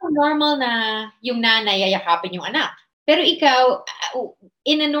 So normal na yung nanay yayakapin yung anak. Pero ikaw,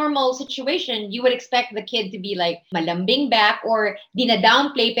 in a normal situation, you would expect the kid to be like malambing back or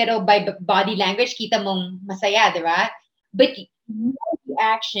dina-downplay pero by body language, kita mong masaya, di ba? But your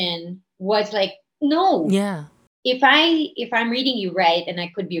action was like, no. Yeah. If I'm reading you right, and I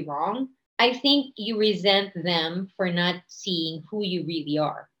could be wrong, I think you resent them for not seeing who you really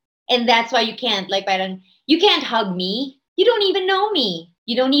are. And that's why you can't, like, parang, you can't hug me. You don't even know me.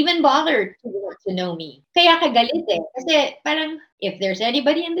 You don't even bother to want to know me. Kaya ka galit eh. Kasi parang, if there's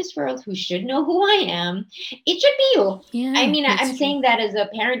anybody in this world who should know who I am, it should be you. Yeah, I mean, that's I'm true. saying that as a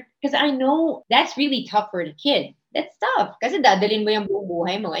parent because I know that's really tough for the kid. That's tough. Kasi dadalhin mo yung buong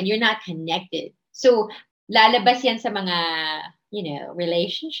buhay mo and you're not connected. So, lalabas yan sa mga,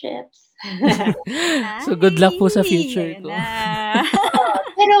 relationships. So, good luck po sa future Ay, ko. na.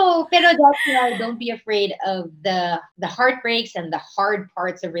 Pero that's why don't be afraid of the heartbreaks and the hard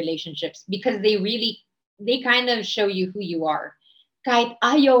parts of relationships because they kind of show you who you are. Kahit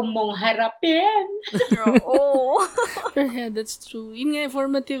ayaw mong harapin. Oo. Pero yeah, that's true. Yun nga,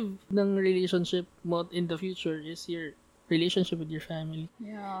 formative ng relationship mo in the future is your relationship with your family.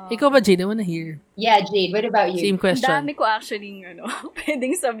 Yeah. Ikaw ba, Jade? I wanna hear. Yeah, Jade, what about you? Same Ang question. dami ko actually,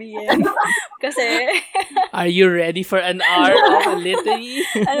 pwedeng sabihin. Kasi, Are you ready for an hour of a litany?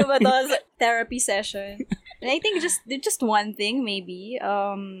 ano ba to? Therapy session. And I think just one thing, maybe.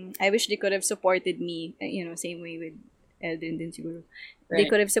 I wish they could have supported me. Same way with Eldrin din siguro. They Right.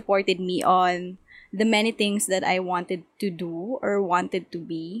 could have supported me on the many things that I wanted to do or wanted to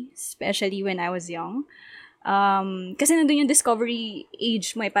be, especially when I was young. Kasi nandun yung discovery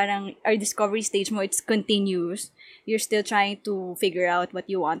age mo, parang, or discovery stage mo, it's continuous. You're still trying to figure out what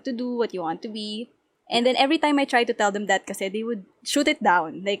you want to do, what you want to be. And then every time I try to tell them that, kasi they would shoot it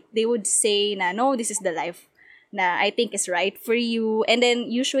down. Like, they would say na, no, this is the life na I think is right for you. And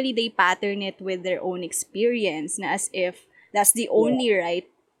then usually they pattern it with their own experience na as if that's the only right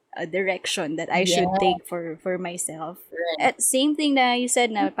direction that I should Yeah. take for myself. Right. Same thing na you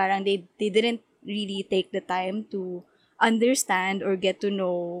said na parang they didn't really take the time to understand or get to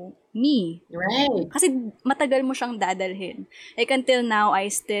know me. Right. Kasi matagal mo siyang dadalhin. Like until now, I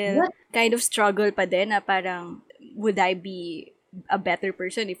still kind of struggle pa din na parang, would I be a better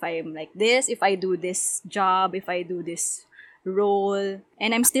person if I am like this, if I do this job, if I do this role,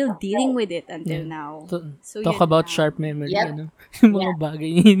 and I'm still dealing with it until now. So Talk yun about na. sharp memory, Yep. ano? Yung mga bagay,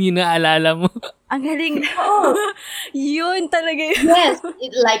 yun yung naalala mo. Ang galing. Yun talaga yun. Yes,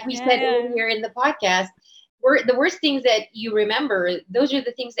 like we said Yeah. earlier in the podcast, the worst things that you remember, those are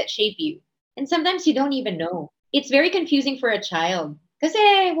the things that shape you. And sometimes you don't even know. It's very confusing for a child. Kasi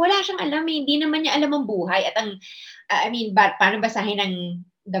wala siyang alam eh. Hindi naman niya alam ang buhay. At paano basahin ang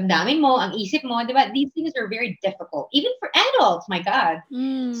damdamin mo, ang isip mo, di ba? These things are very difficult. Even for adults, my God.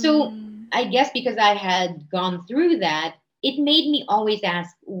 So, I guess because I had gone through that, it made me always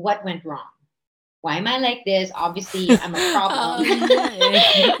ask, what went wrong? Why am I like this? Obviously, I'm a problem.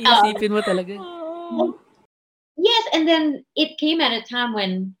 Isipin mo talaga. Yes, and then it came at a time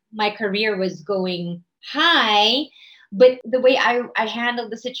when my career was going high, but the way I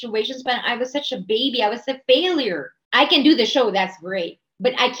handled the situations, but I was such a baby. I was a failure. I can do the show, that's great,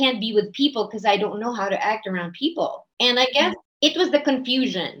 but I can't be with people because I don't know how to act around people. And I guess it was the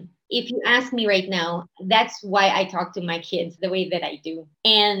confusion. If you ask me right now, that's why I talk to my kids the way that I do.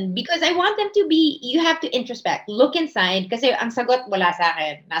 And because I want them to be, you have to introspect, look inside, kasi ang sagot wala sa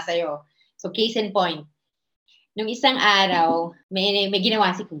akin, nasa iyo. So case in point, nung isang araw, may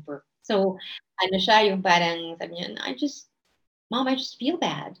ginawa si Cooper. So, ano siya, yung parang, sabi niya, Mom, I just feel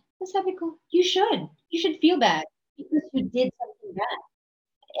bad. So sabi ko, you should feel bad because you did something bad.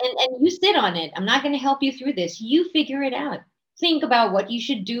 And you sit on it. I'm not going to help you through this. You figure it out. Think about what you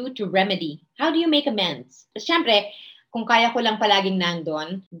should do to remedy. How do you make amends? Siyempre, kung kaya ko lang palaging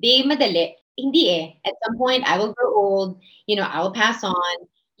nandun, di madali. Hindi eh. At some point, I will grow old. I will pass on.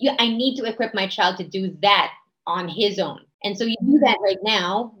 I need to equip my child to do that on his own. And so you do that right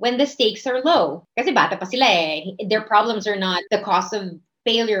now when the stakes are low. Kasi bata pa sila eh. Their problems are not, the cost of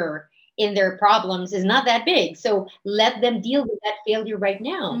failure in their problems is not that big. So let them deal with that failure right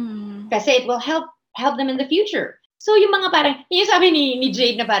now. Kasi it will help them in the future. So yung mga parang, yung sabi ni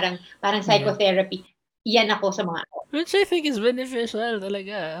Jade na parang psychotherapy, yan ako sa mga. Which I think is beneficial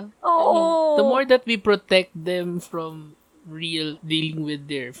talaga. Oo. The more that we protect them from dealing with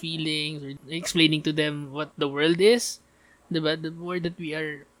their feelings or explaining to them what the world is, diba? The more that we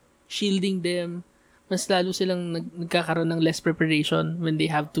are shielding them, mas lalo silang nagkakaroon ng less preparation when they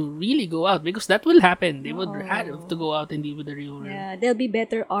have to really go out because that will happen. They would have to go out and deal with the real world. Yeah, they'll be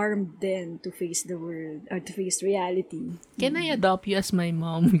better armed then to face the world or to face reality. Can I adopt you as my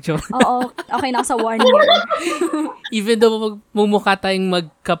mom, John? Oo, okay na ako sa 1 year. Even though mumukha tayong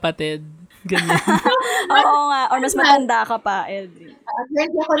magkapatid, ganyan. Oo nga, or mas matanda ka pa, Eldrin.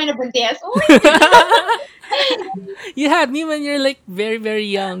 Currently ako na nabuntis. You had me when you're like very, very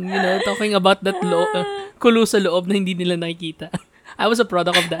young, talking about that kulo sa loob na hindi nila nakikita. I was a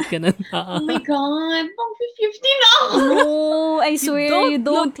product of that, ganun. Oh my God, pang 50 na ako. No, I swear, you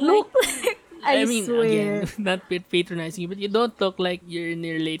don't look like I mean, swear. again, not patronizing you, but you don't look like you're in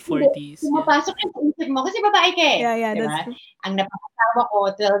your late Hindi. 40s. Yeah. Pumapasok yun sa isip mo kasi babae ka eh. Yeah, Di that's ba? true. Ang napakasawa ko,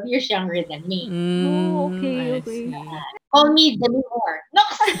 12 years younger than me. Oh, I okay, okay. see. Call me Demi Moore. No!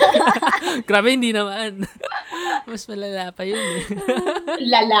 Grabe, hindi naman. Mas malala pa yun eh.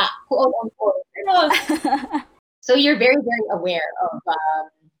 Lala. Quote unquote. Pero, so you're very, very aware of,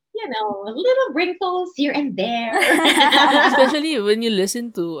 little wrinkles here and there. Especially when you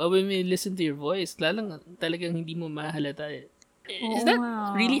listen to your voice, talagang hindi mo mahalata eh. Is that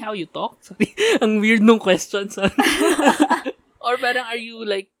wow. really how you talk? Sorry. Ang weird nung question. Sorry. Or parang are you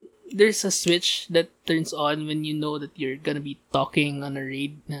like, there's a switch that turns on when you know that you're gonna be talking on a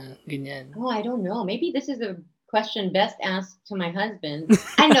raid na ganyan? Oh, I don't know. Maybe this is a question best asked to my husband.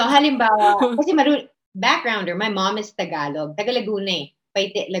 Ano, halimbawa, kasi backgrounder, my mom is Tagalog. Taga Laguna eh.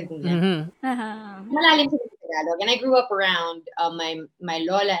 Paite, Laguna. Mm-hmm. Malalim sila sa Tagalog. And I grew up around my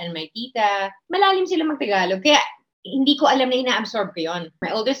lola and my tita. Malalim sila mag-Tagalog. Kaya hindi ko alam na ina-absorb ko yun.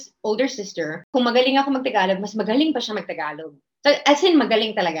 My older sister, kung magaling ako mag-Tagalog, mas magaling pa siya mag-Tagalog. So, as in,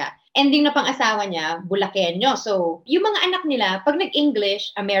 magaling talaga. And yung na pang-asawa niya, Bulakenyo. So, yung mga anak nila, pag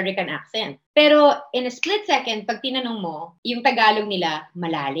nag-English, American accent. Pero, in a split second, pag tinanong mo, yung Tagalog nila,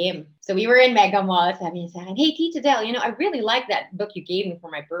 malalim. So, we were in Mega Mall, sabi niya sa akin, hey, Tita Del, I really like that book you gave me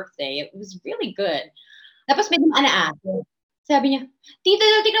for my birthday. It was really good. Tapos may dumaan na aso. Sabi niya, Tita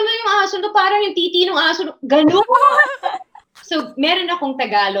Del, tignan mo yung aso to, parang yung titi ng aso. Ganun! So, meron akong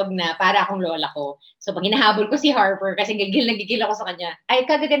Tagalog na para akong lola ko. So, pag hinahabol ko si Harper, kasi gigil ako sa kanya, ay,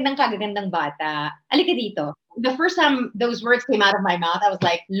 kagagandang bata. Alika dito. The first time those words came out of my mouth, I was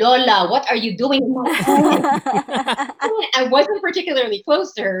like, Lola, what are you doing in my phone? I wasn't particularly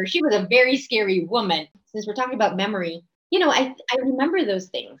close to her. She was a very scary woman. Since we're talking about memory, I remember those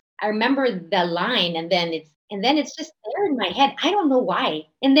things. I remember the line, and then it's just there in my head. I don't know why.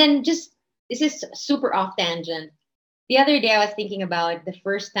 And then this is super off tangent. The other day, I was thinking about the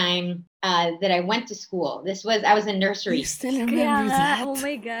first time that I went to school. I was in nursery. You still remember that? Oh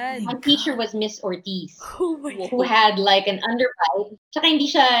my God. My teacher was Miss Ortiz, Oh my God. who had like an underbite. Tsaka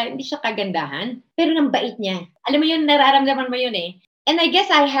hindi siya kagandahan, pero nang bait niya. Alam mo yun, nararamdaman mo yun eh. And I guess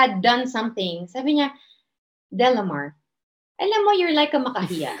I had done something. Sabi niya, Delamar, alam mo, you're like a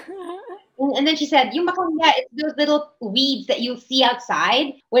makahiya. And then she said, yung makahiya, it's those little weeds that you see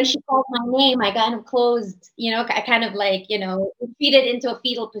outside. When she called my name, I kind of closed, I kind of like, retreated into a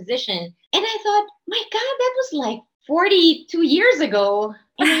fetal position. And I thought, my God, that was like 42 years ago.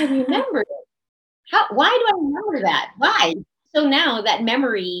 And I remember it. Why do I remember that? Why? So now that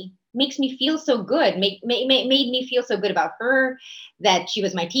memory makes me feel so good, made me feel so good about her, that she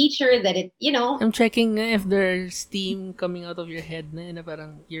was my teacher, that it, I'm checking if there's steam coming out of your head na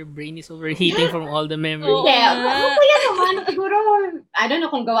parang your brain is overheating from all the memories. Yeah. Kaya naman, siguro, I don't know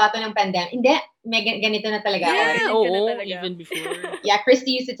kung gawa to ng pandemic. Hindi, may ganito na talaga. Yeah, even before. Yeah,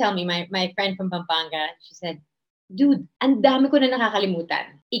 Christy used to tell me, my friend from Pampanga, she said, dude, ang dami ko na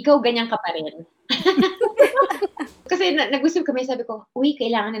nakakalimutan. Ikaw ganyan ka pa rin. Kasi nag-usap kami, sabi ko, uy,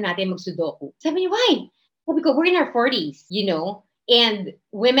 kailangan na natin mag-sudoku. Sabi niya, why? Sabi ko, we're in our 40s, and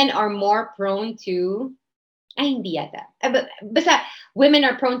women are more prone to, hindi yata. Basta, women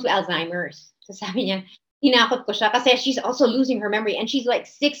are prone to Alzheimer's. So sabi niya, hinakot ko siya kasi she's also losing her memory, and she's like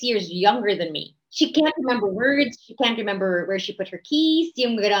 6 years younger than me. She can't remember words. She can't remember where she put her keys.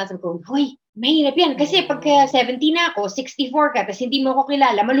 Yung gano'n, sabi ko, hoy, mahirap yan. Kasi pagka 70 na ako, 64 ka, tapos hindi mo ako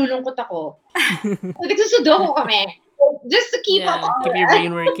kilala, malulungkot ako. So, nagsusudoku kami. Just to keep up on keep your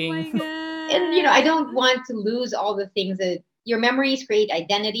brain working. Oh my God. And, I don't want to lose all the things that your memories create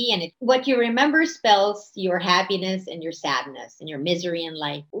identity, and what you remember spells your happiness and your sadness and your misery in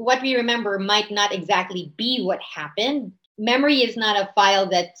life. What we remember might not exactly be what happened. Memory is not a file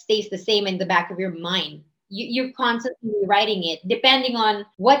that stays the same in the back of your mind. You're constantly writing it, depending on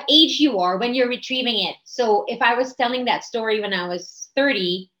what age you are when you're retrieving it. So if I was telling that story when I was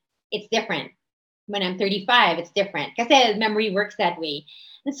 30, it's different. When I'm 35, it's different. Because memory works that way.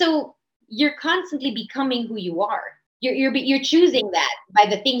 And so you're constantly becoming who you are. You're choosing that by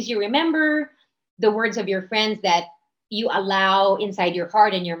the things you remember, the words of your friends that you allow inside your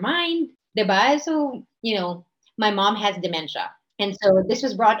heart and your mind. Diba? So, my mom has dementia. And so this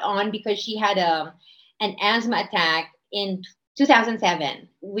was brought on because she had an asthma attack in 2007.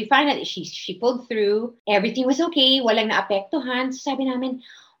 We find that she pulled through. Everything was okay. Walang naapektuhan. So sabi namin,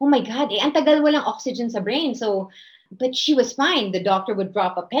 oh my God, ang tagal walang oxygen sa brain. So, but she was fine. The doctor would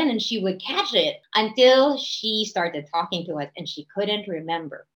drop a pen and she would catch it until she started talking to us and she couldn't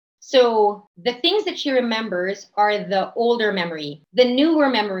remember. So the things that she remembers are the older memory. The newer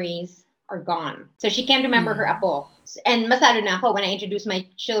memories are gone. So she can't remember her apo. And masado na ako when I introduce my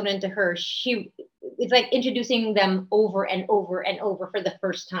children to her. It's like introducing them over and over and over for the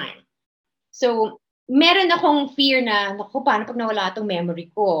first time. So, meron akong fear na, naku, paano pag nawala itong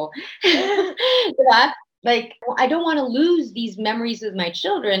memory ko? Diba? Like, I don't want to lose these memories of my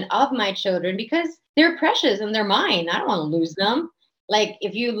children, because they're precious and they're mine. I don't want to lose them. Like,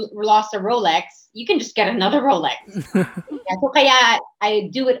 if you lost a Rolex, you can just get another Rolex. So, kaya I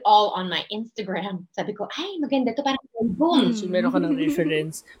do it all on my Instagram. Sabi ko, ay, maganda to, parang boom. So, meron ka ng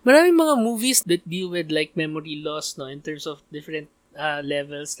reference. Maraming mga movies that deal with like memory loss, no, in terms of different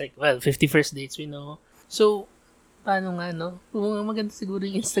levels. Like, well, 50 First Dates, we know. So, paano nga, no? Maganda siguro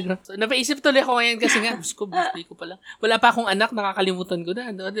yung Instagram. So, napaisip tuloy ako ngayon kasi nga, gusto ko, birthday ko pala. Wala pa akong anak, nakakalimutan ko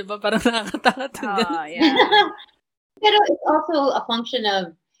na. No? Diba? Parang nakakatawa. Yeah. Pero it's also a function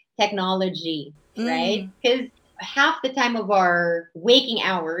of technology, right? Because half the time of our waking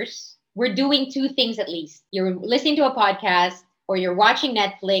hours, we're doing two things at least. You're listening to a podcast or you're watching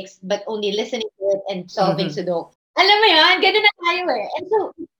Netflix, but only listening to it and solving Sudoku. Alam mo yan, ganun na tayo eh. And so,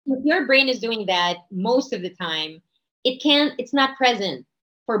 if your brain is doing that most of the time, it's not present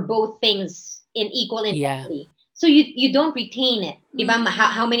for both things in equal intensity. Yeah. So you don't retain it. Diba?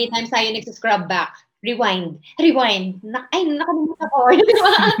 How many times tayo nagsascrub back? Rewind. Ay, nakalimutan ko.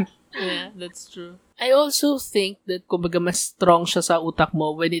 Yeah, that's true. I also think that kumbaga mas strong siya sa utak mo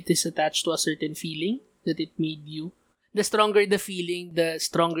when it is attached to a certain feeling that it made you. The stronger the feeling, the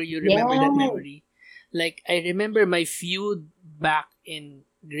stronger you remember that memory. Like, I remember my feud back in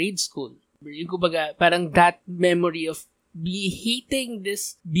grade school. Yung kumbaga, parang that memory of hating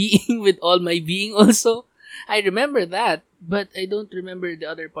this being with all my being also. I remember that, but I don't remember the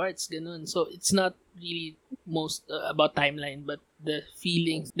other parts. Ganun. So, it's not really most about timeline, but the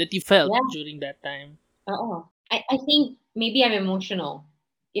feelings that you felt during that time. I think maybe I'm emotional.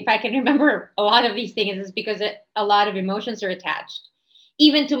 If I can remember a lot of these things, it's because a lot of emotions are attached,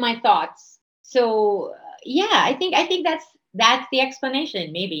 even to my thoughts. So, I think that's the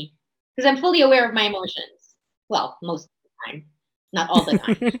explanation, maybe. Because I'm fully aware of my emotions. Well, most of the time. Not all the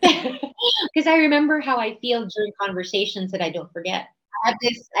time. Because I remember how I feel during conversations that I don't forget. I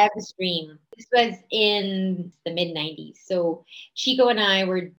have this dream. This was in the mid-90s. So Chico and I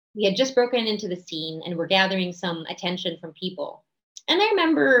we had just broken into the scene and we're gathering some attention from people. And I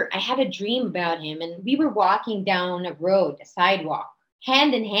remember I had a dream about him and we were walking down a road, a sidewalk,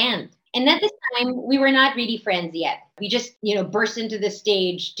 hand in hand. And at this time, we were not really friends yet. We just, burst into the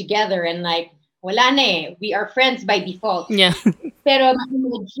stage together and like, wala na eh. We are friends by default. Yeah. Pero in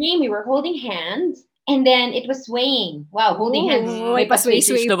the dream, we were holding hands and then it was swaying. Wow, holding hands. May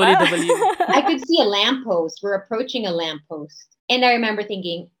pasway-sway pa. I could see a lamppost. We're approaching a lamppost. And I remember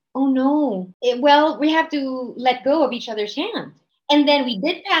thinking, oh no. We have to let go of each other's hand. And then we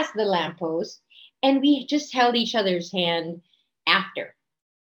did pass the lamppost and we just held each other's hand after.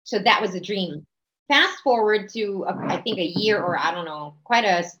 So that was a dream. Fast forward to, I think, a year or I don't know,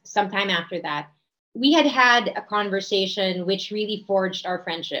 some time after that, we had a conversation which really forged our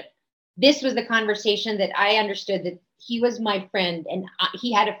friendship. This was the conversation that I understood that he was my friend and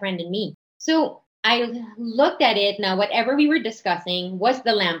he had a friend in me. So I looked at it. Now, whatever we were discussing was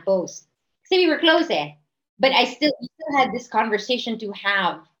the lamppost. So we were close, but we still had this conversation to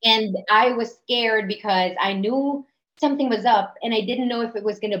have. And I was scared because I knew something was up and I didn't know if it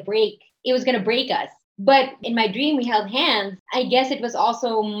was going to break. It was going to break us. But in my dream, we held hands. I guess it was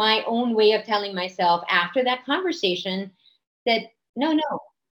also my own way of telling myself after that conversation that, no,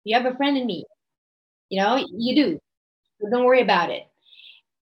 you have a friend in me. You do. So don't worry about it.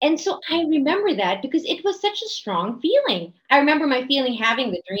 And so I remember that because it was such a strong feeling. I remember my feeling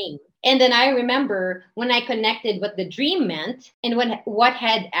having the dream. And then I remember when I connected what the dream meant and what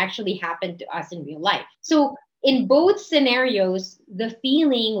had actually happened to us in real life. So in both scenarios, the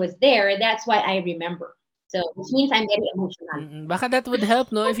feeling was there. That's why I remember. So which means I'm very emotional. Baka that would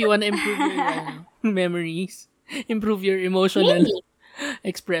help, no? If you want to improve your memories, improve your emotional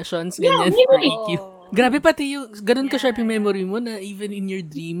expressions, ganyan, for EQ. Grabe pati yung, ganun ka-sharp yung memory mo na even in your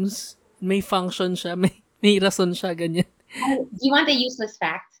dreams, may function siya, may rason siya, ganyan. Do you want a useless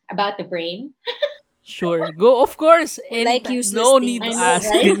fact about the brain? Sure. Go, of course. Like useless no things. need to ask.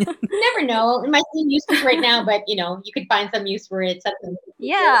 Right? You never know. It might seem useless right now, but you could find some use for it. Something.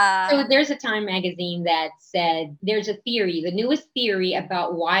 Yeah. So there's a Time magazine that said there's a theory, the newest theory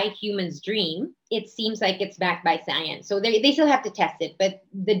about why humans dream. It seems like it's backed by science. So they still have to test it. But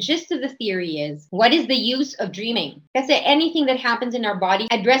the gist of the theory is, what is the use of dreaming? That's anything that happens in our body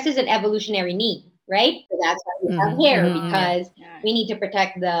addresses an evolutionary need. Right? So that's why we have hair, because we need to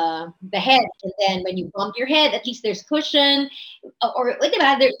protect the head. And then when you bump your head, at least there's cushion. Or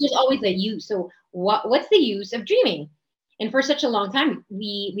there's always a use. So what's the use of dreaming? And for such a long time,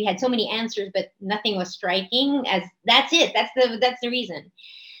 we had so many answers, but nothing was striking as that's it. That's the reason.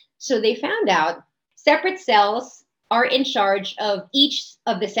 So they found out separate cells are in charge of each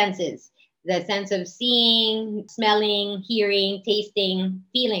of the senses, the sense of seeing, smelling, hearing, tasting,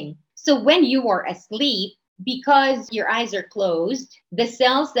 feeling. So when you are asleep, because your eyes are closed, the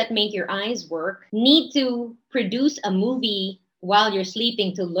cells that make your eyes work need to produce a movie while you're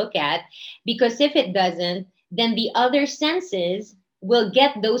sleeping to look at, because if it doesn't, then the other senses will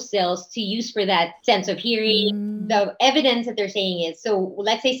get those cells to use for that sense of hearing. The evidence that they're saying is, so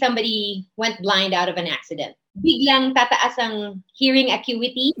let's say somebody went blind out of an accident. Biglang tataas ang hearing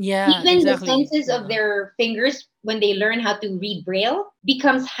acuity. Yeah, Even exactly. the senses of their fingers, when they learn how to read Braille,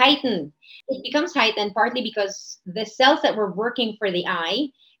 becomes heightened. It becomes heightened partly because the cells that were working for the eye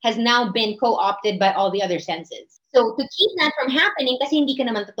has now been co-opted by all the other senses. So to keep that from happening, kasi hindi ka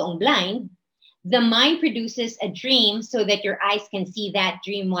naman totoong blind, the mind produces a dream so that your eyes can see that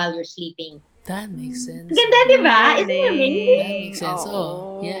dream while you're sleeping. That makes sense. Ganda, diba? Isn't it amazing? That makes sense.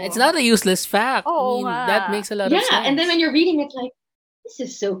 Oh, yeah. It's not a useless fact. Oo I mean, nga. that makes a lot of sense. Yeah, and then when you're reading, it's like, this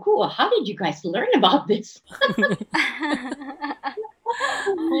is so cool. How did you guys learn about this?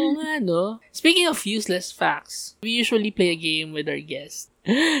 Oo nga, no? Speaking of useless facts, we usually play a game with our guests.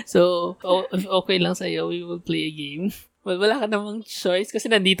 So, if okay lang sa'yo, we will play a game. Well, wala ka namang choice kasi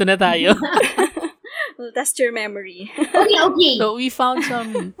nandito na tayo. We'll test your memory. Okay. So, we found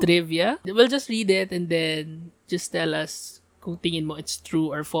some trivia. We'll just read it and then just tell us kung tingin mo it's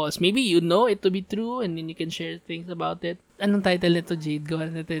true or false. Maybe you know it to be true and then you can share things about it. Anong title nito, Jade? Gawa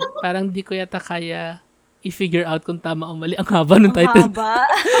natin. Parang di ko yata kaya i-figure out kung tama o mali. Ang haba ng title. Haba.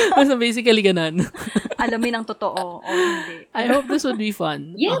 So, basically, ganun. Alamin ang totoo o hindi. I hope this would be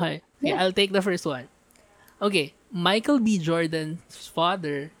fun. Yeah. Okay. I'll take the first one. Okay. Michael B. Jordan's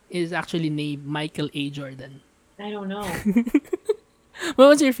father is actually named Michael A. Jordan. I don't know.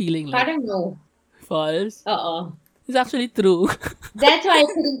 What was your feeling I like? don't know. False? Uh-oh. It's actually true. That's why I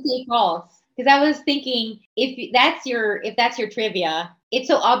couldn't say false. Because I was thinking, if that's your trivia, it's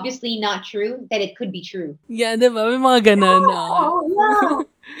so obviously not true that it could be true. Yeah, diba? May mga ganun. no.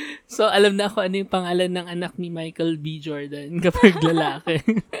 So, alam na ako ano yung pangalan ng anak ni Michael B. Jordan kapag lalaki.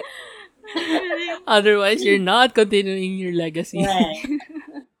 Otherwise, you're not continuing your legacy. Right.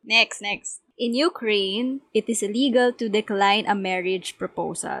 Next. In Ukraine, it is illegal to decline a marriage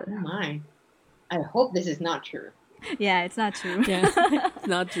proposal. Oh my. I hope this is not true. Yeah, it's not true. Yeah, it's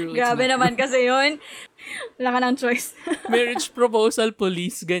not true. It's Grabe not naman kasi yun. Wala ka ng choice. Marriage proposal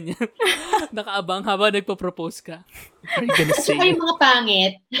police, ganyan. Nakaabang habang nagpo-propose ka. Are you gonna say Saka it? yung mga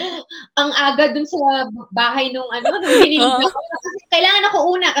pangit, ang aga dun sa bahay nung nung biniligan ko. Kasi kailangan ako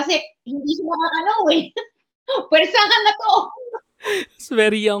una kasi hindi siya eh. Pwersahan na to. It's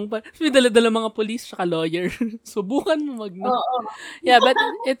very young pa. May dala-dala mga police tsaka lawyer. Subukan mo mag-no. Oo. Yeah, but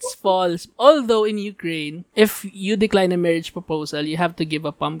it's false. Although in Ukraine, if you decline a marriage proposal, you have to give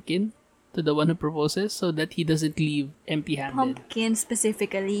a pumpkin to the one who proposes so that he doesn't leave empty-handed. Pumpkin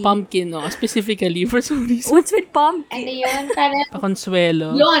specifically. Pumpkin, no? Specifically for some reason. What's with pumpkin? Ano yun? Parang,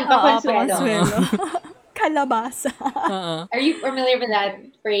 Pakonsuelo. yun, Oo, pakonsuelo. pakonsuelo. Kalabasa. Uh-uh. Are you familiar with that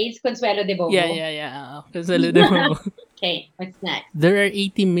phrase? Consuelo de bobo? Yeah. Consuelo de bobo. Okay, what's next? There are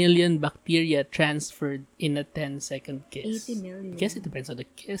 80 million bacteria transferred in a 10-second kiss. 80 million. I guess it depends on the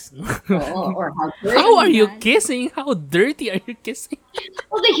kiss, no? Or how dirty. How are you kissing? How dirty are you kissing?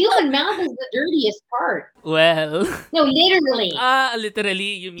 Well, the human mouth is the dirtiest part. Well, No, literally.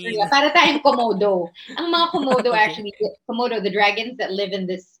 literally, you mean? Para tayong Komodo. Ang mga Komodo actually, Komodo, the dragons that live in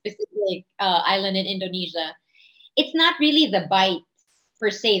this specific island in Indonesia, it's not really the bite per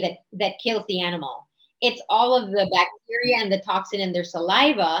se that kills the animal. It's all of the bacteria and the toxin in their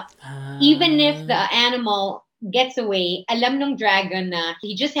saliva. Even if the animal gets away, alam ng dragon na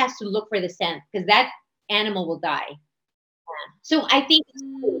he just has to look for the scent because that animal will die. So I think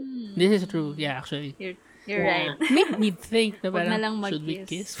This is true. Yeah, actually. You're right. Make me think na Wag na parang, lang should we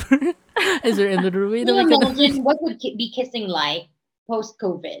mag-kiss. kiss? Is there another way can that you we can... imagine what would be kissing like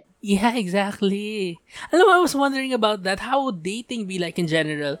post-COVID? Yeah, exactly. Alam mo, I was wondering about that. How would dating be like in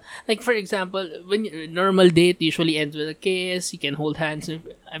general? Like, for example, when normal date usually ends with a kiss, you can hold hands.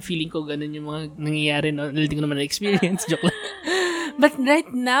 I'm feeling ko ganun yung mga nangyayari, no? Hindi ko naman na-experience. Joke lang. But right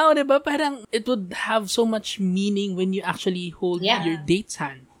now, diba, parang it would have so much meaning when you actually hold Yeah. your date's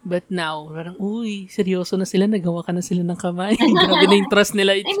hand. But now, parang, uy, seryoso na sila, nagawa ka na sila ng kamay. Grabe na yung trust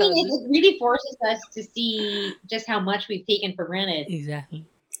nila each I mean, it other. really forces us to see just how much we've taken for granted. Exactly.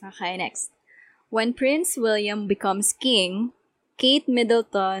 Okay, next. When Prince William becomes king, Kate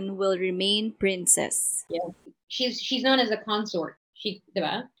Middleton will remain princess. Yeah. She's known as a consort. She,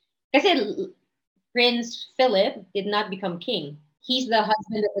 diba? Kasi Prince Philip did not become king. He's the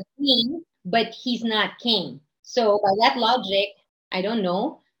husband of the queen, but he's not king. So by that logic, I don't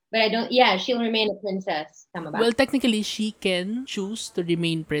know, but I don't. Yeah, she'll remain a princess. Tama ba? Well, technically, she can choose to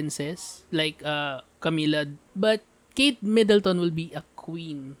remain princess, like Camilla. But Kate Middleton will be a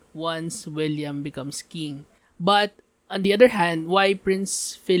queen once William becomes king. But on the other hand, why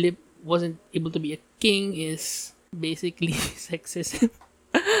Prince Philip wasn't able to be a king is basically sexism.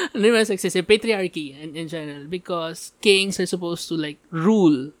 Ano naman sexism? Patriarchy in general. Because kings are supposed to like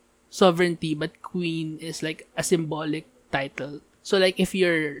rule sovereignty, but queen is like a symbolic title. So like if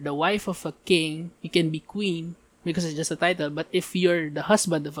you're the wife of a king, you can be queen because it's just a title. But if you're the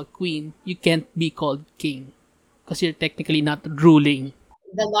husband of a queen, you can't be called king because you're technically not ruling.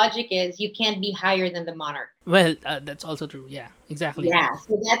 The logic is you can't be higher than the monarch. Well, that's also true. Yeah, exactly. Yeah,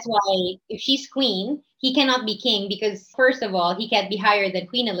 so that's why if she's queen, he cannot be king because first of all, he can't be higher than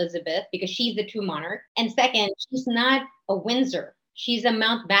Queen Elizabeth because she's the true monarch. And second, she's not a Windsor. She's a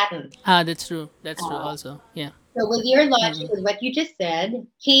Mountbatten. That's true. That's true also. Yeah. So with your logic, with what you just said,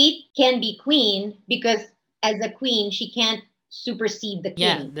 Kate can be queen because as a queen, she can't supersede the king.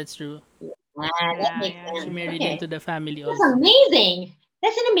 Yeah, that's true. That makes sense. She married Okay. into the family That's also. amazing.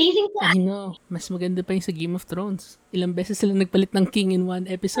 That's an amazing fact. I know. Mas maganda pa yung sa Game of Thrones. Ilang beses sila nagpalit ng king in one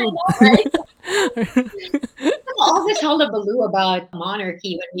episode. Right? All this hullabaloo about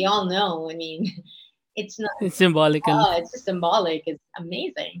monarchy when we all know, I mean, it's not. It's symbolical. It's just symbolic. It's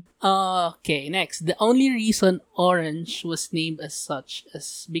amazing. Okay, next. The only reason orange was named as such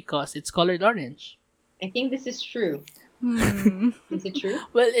is because it's colored orange. I think this is true. Is it true?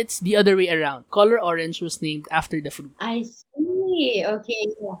 Well, it's the other way around. Color orange was named after the fruit. I see. Okay.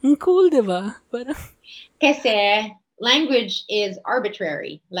 Ang cool, diba? Parang, Kasi language is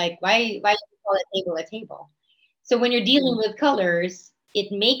arbitrary. Like why you call a table a table? So when you're dealing with colors, it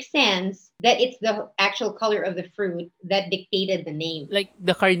makes sense that it's the actual color of the fruit that dictated the name. like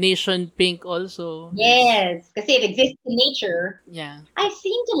the carnation pink also. Yes, kasi it exists in nature. Yeah. I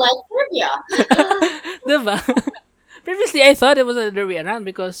seem to like trivia. Diba? Previously, I thought it was the other way around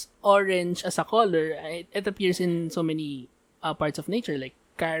because orange as a color, it appears in so many parts of nature, like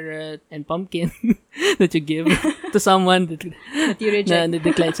carrot and pumpkin that you give to someone that You reject.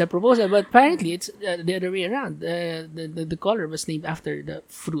 declines a proposal. But apparently, it's the other way around. The color was named after the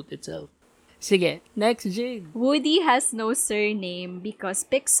fruit itself. Sige, next, Jade. Woody has no surname because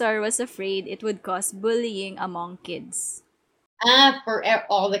Pixar was afraid it would cause bullying among kids. For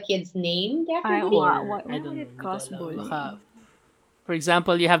all the kids named after Woody. Why I would don't know. it cause Hindi ko alam. bullying? Baka, for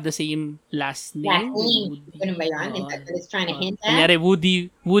example, you have the same last name. Last name. Woody. Ganun ba yun? Is that what it's trying to hint at? Kunyari,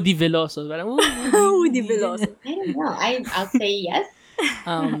 Woody Veloso. Parang, Woody Veloso. I don't know. I'll say yes.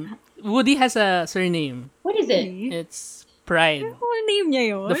 Woody has a surname. What is it? It's Pride. Full name niya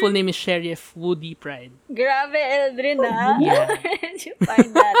yun? The full name is Sheriff Woody Pride. Grabe, Eldrin, ah. Yeah. Where did you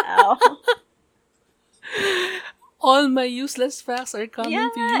find that out? All my useless facts are coming Yeah,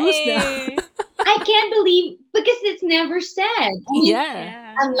 to use now. eh. I can't believe because it's never said. I mean,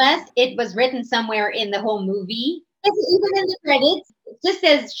 Yeah. Unless it was written somewhere in the whole movie. Because even in the credits, it just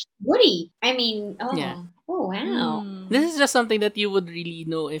says Woody. I mean, Yeah. Oh wow. This is just something that you would really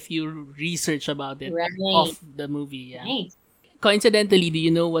know if you research about it Right. of the movie. Yeah. Right. Coincidentally, do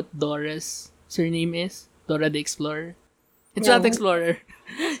you know what Dora's surname is? Dora the Explorer? It's No. not Explorer.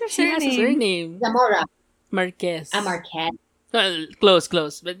 She has a surname. Zamora. Marquez. Marquette. Well,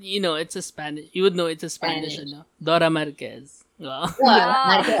 close. But you know, it's a Spanish. You would know it's a Spanish, Spanish. ano? Dora Marquez. Wow.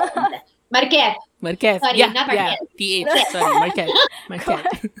 Marquette. Marquette. Marquez. Sorry, yeah, not yeah. Marquez. TH. Sorry, Marquez. Marquez.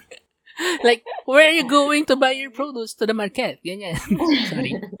 Like, where are you going to buy your produce? To the Marquez. Ganyan.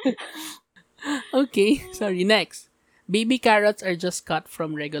 Sorry. Okay. Sorry. Next. Baby carrots are just cut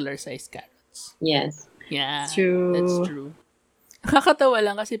from regular sized carrots. Yes. Yeah. True. That's true. Nakakatawa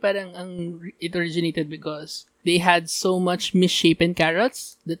lang kasi parang it originated because they had so much misshapen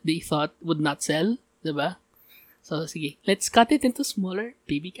carrots that they thought would not sell. Diba? So, sige. Let's cut it into smaller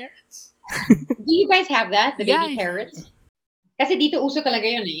baby carrots. Do you guys have that? The Yeah, baby carrots? Kasi dito uso talaga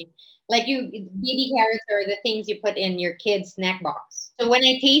yun eh. Like baby carrots are the things you put in your kid's snack box. So when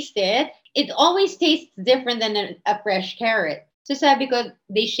I taste it, it always tastes different than a fresh carrot. So sabi ko,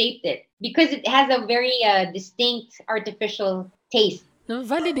 they shaped it because it has a very distinct artificial taste.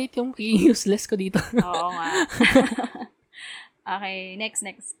 Validate yung useless ko dito. Oo nga. Okay, next.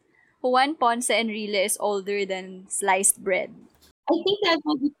 Juan Ponce Enrile is older than sliced bread. I think that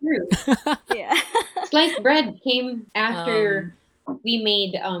might be true. Yeah. Sliced bread came after we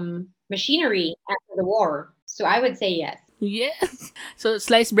made machinery after the war. So I would say yes. Yes. So,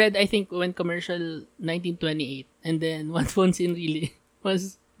 sliced bread, I think, went commercial 1928. And then, Juan Ponce Enrile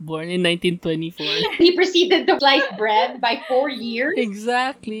was born in 1924. He proceeded to slice bread by 4 years.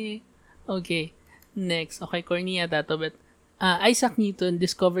 Exactly. Okay. Next. Okay, corny yata to, but Isaac Newton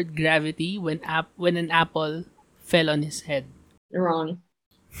discovered gravity when an apple fell on his head. Wrong.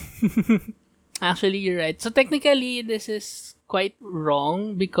 Actually, you're right. So technically, this is quite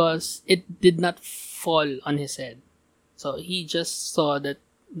wrong because it did not fall on his head. So he just saw that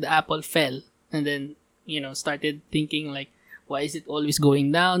the apple fell and then, started thinking like, why is it always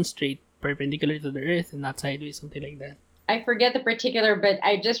going down straight perpendicular to the earth and not sideways, something like that. I forget the particular, but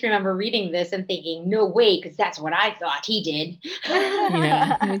I just remember reading this and thinking, no way, because that's what I thought he did.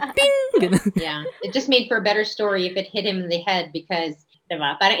 Yeah. Like, ding! Yeah. It just made for a better story if it hit him in the head because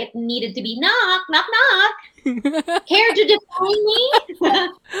diba, parang it needed to be knock, knock, knock. Care to define me?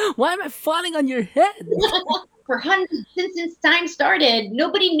 Why am I falling on your head? For hundreds since time started,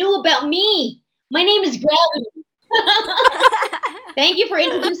 nobody knew about me. My name is Gravity. Thank you for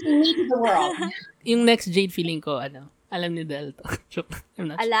introducing me to the world. Yung next Jade feeling ko, alam ni Del to. I'm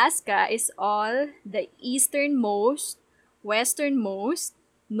not sure. Alaska is all the easternmost, westernmost,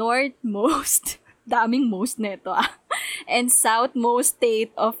 northmost, daming most neto and southmost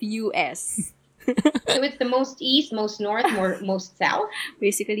state of US. So it's the most east, most north, most south?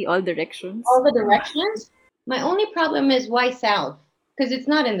 Basically all directions. All the directions? My only problem is why south? Because it's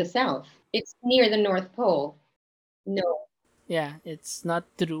not in the south. It's near the North Pole. No. Yeah, it's not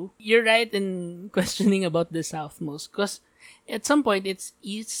true. You're right in questioning about the southmost because at some point it's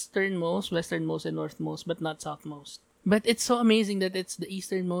easternmost, westernmost, and northmost, but not southmost. But it's so amazing that it's the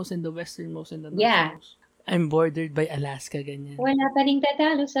easternmost and the westernmost and the northmost. Yeah. I'm bordered by Alaska, ganyan. Wala pa ring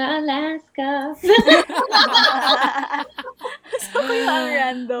tatalo sa Alaska. So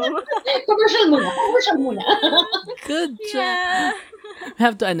random. Commercial muna. Good job. Yeah.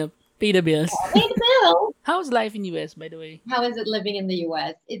 Have to pay the bills. Pay the bill. How's life in US, by the way? How is it living in the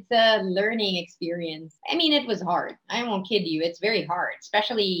US? It's a learning experience. I mean, it was hard. I won't kid you. It's very hard,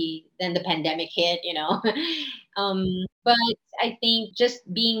 especially then the pandemic hit, But I think just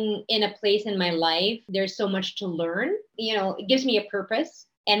being in a place in my life, there's so much to learn. It gives me a purpose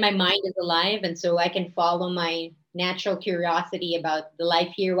and my mind is alive. And so I can follow my natural curiosity about the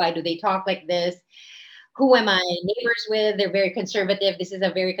life here. Why do they talk like this? Who am I neighbors with? They're very conservative. This is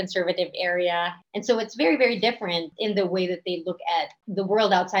a very conservative area. And so it's very, very different in the way that they look at the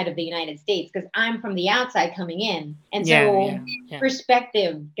world outside of the United States because I'm from the outside coming in. And so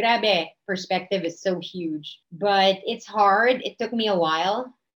perspective, grabe, perspective is so huge. But it's hard. It took me a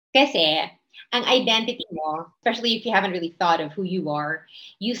while. Kasi ang identity mo, especially if you haven't really thought of who you are,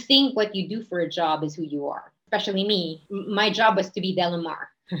 you think what you do for a job is who you are. Especially me. My job was to be Delamar.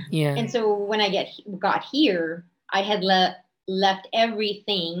 Yeah. And so when I got here, I had left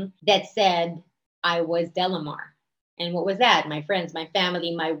everything that said I was Delamar. And what was that? My friends, my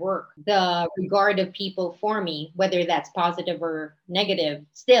family, my work, the regard of people for me, whether that's positive or negative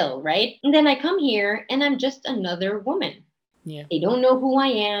still, right? And then I come here and I'm just another woman. Yeah. They don't know who I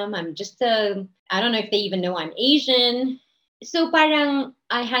am. I'm just I don't know if they even know I'm Asian. So parang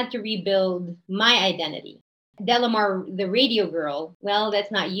I had to rebuild my identity. Delamar, the radio girl, well,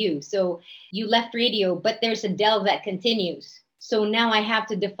 that's not you. So you left radio, but there's a Del that continues. So now I have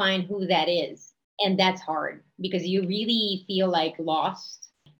to define who that is. And that's hard because you really feel like lost.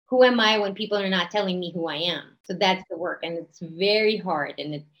 Who am I when people are not telling me who I am? So that's the work. And it's very hard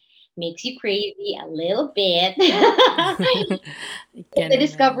and it makes you crazy a little bit. The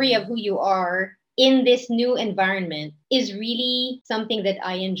discovery of who you are in this new environment is really something that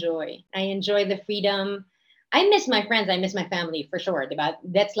I enjoy. I enjoy the freedom. I miss my friends. I miss my family for sure.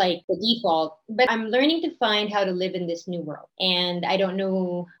 That's like the default. But I'm learning to find how to live in this new world. And I don't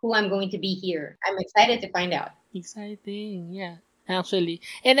know who I'm going to be here. I'm excited to find out. Exciting. Yeah. Actually.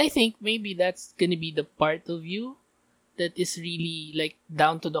 And I think maybe that's going to be the part of you that is really like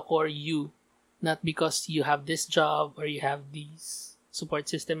down to the core you. Not because you have this job or you have these support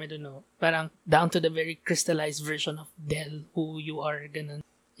system. I don't know. Parang down to the very crystallized version of Del, who you are ganun.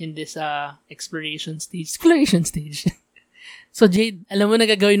 In this exploration stage. So Jade, alam mo na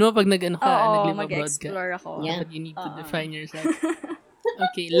gagawin mo pag nag-live abroad ka. mag-explore ako. Yeah. But you need to define yourself.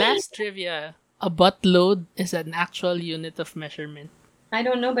 Okay, last trivia. A buttload is an actual unit of measurement. I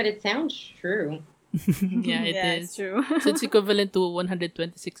don't know, but it sounds true. Yeah, it is. It's true. So it's equivalent to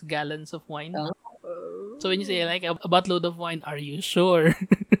 126 gallons of wine. Oh. So when you say like a buttload of wine, are you sure?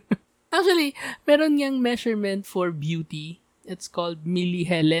 Actually, meron niyang measurement for beauty. It's called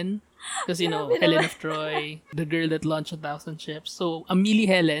millihelen. Because, Helen of Troy, the girl that launched 1,000 ships. So, a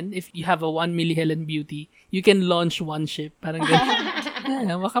millihelen, if you have a 1 millihelen beauty, you can launch one ship. Parang ganun.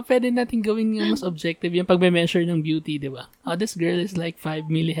 Baka pwede natin gawin yung mas objective yung pagme-measure ng beauty, di ba? Oh, this girl is like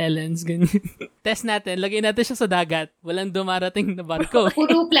 5 millihelens, ganyan. Test natin, lagay natin siya sa dagat. Walang dumarating na barko.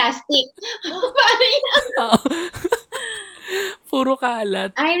 Puro plastic. Paano yan? Oo. Puro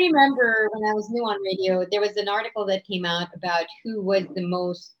kalat. I remember when I was new on radio, there was an article that came out about who was the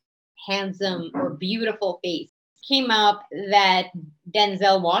most handsome or beautiful face. Came up that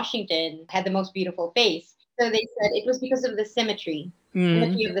Denzel Washington had the most beautiful face. So they said it was because of the symmetry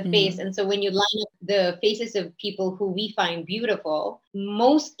of the face. And so when you line up the faces of people who we find beautiful,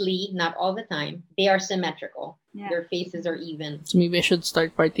 mostly, not all the time, they are symmetrical. Yeah. Their faces are even. So maybe I should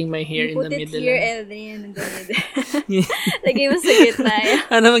start parting my hair in the middle. Put it here, Eldrin, in the middle. Lagay mo sa gitna.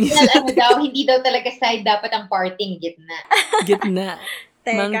 Ano well, daw, hindi daw talaga side dapat ang parting, gitna. Gitna.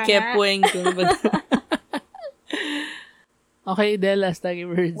 Mang kepueng. Okay, Del, last tag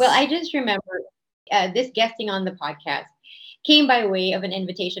words. Well, I just remember this guesting on the podcast came by way of an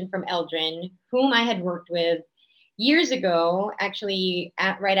invitation from Eldrin, whom I had worked with years ago, actually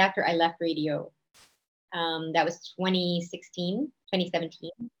right after I left radio. That was 2016,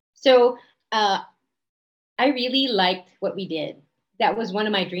 2017. So I really liked what we did. That was one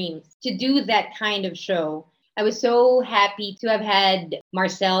of my dreams, to do that kind of show. I was so happy to have had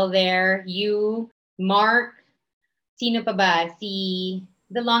Marcel there, you, Mark, sino pa ba? The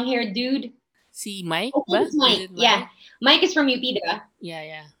long-haired dude? Si Mike? Oh, Mike. Yeah. Mike is from UP, diba?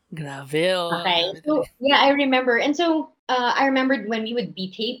 Yeah. Grabe. Okay. So, yeah, I remember. And so I remembered when we would be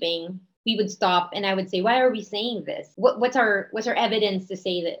taping, we would stop and I would say, why are we saying this? What's our evidence to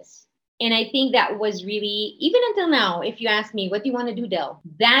say this? And I think that was really, even until now, if you ask me, what do you want to do, Del?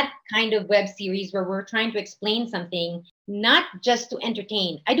 That kind of web series where we're trying to explain something, not just to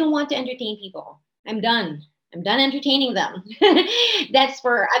entertain. I don't want to entertain people. I'm done entertaining them. That's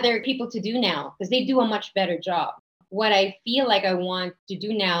for other people to do now because they do a much better job. What I feel like I want to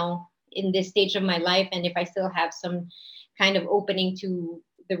do now in this stage of my life, and if I still have some kind of opening to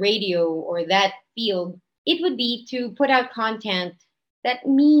the radio or that field, it would be to put out content that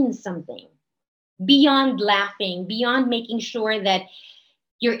means something beyond laughing, beyond making sure that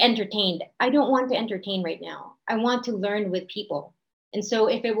you're entertained. I don't want to entertain right now. I want to learn with people. And so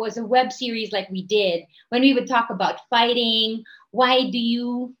if it was a web series like we did, when we would talk about fighting, why do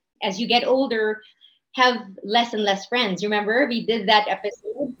you, as you get older, have less and less friends? Remember, we did that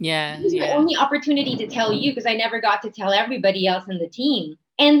episode? Yeah. It was my only opportunity to tell you because I never got to tell everybody else in the team.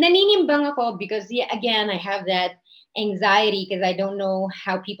 And naninimbang ako because, again, I have that anxiety because I don't know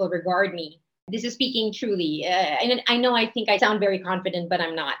how people regard me. This is speaking truly. And I know I think I sound very confident, but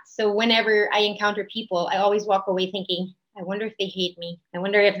I'm not. So whenever I encounter people, I always walk away thinking, I wonder if they hate me. I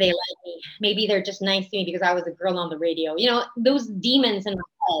wonder if they like me. Maybe they're just nice to me because I was a girl on the radio. You know, those demons in my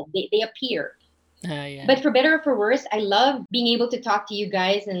head, they appear. Yeah. But for better or for worse, I love being able to talk to you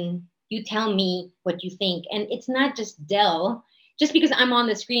guys and you tell me what you think. And it's not just Del. Just because I'm on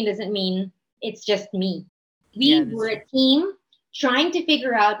the screen doesn't mean it's just me. We were a team trying to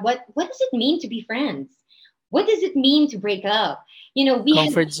figure out what does it mean to be friends? What does it mean to break up? You know, we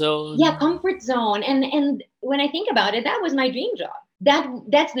comfort zone. Yeah, comfort zone. And when I think about it, that was my dream job.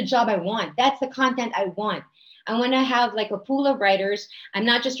 That's the job I want. That's the content I want. I want to have like a pool of writers. I'm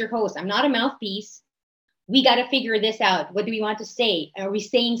not just your host. I'm not a mouthpiece. We got to figure this out. What do we want to say? Are we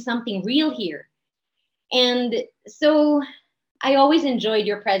saying something real here? And so I always enjoyed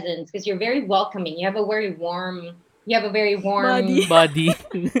your presence because you're very welcoming. You have a very warm body.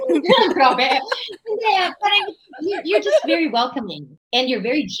 You're just very welcoming and you're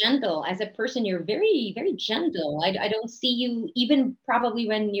very gentle as a person. You're very, very gentle. I don't see you, even probably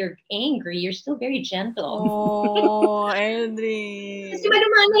when you're angry, you're still very gentle. Oh, Eldrin. Kasi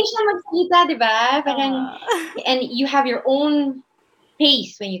malumanay siya magsalita, di ba? And you have your own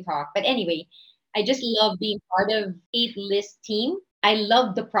pace when you talk. But anyway, I just love being part of 8List team. I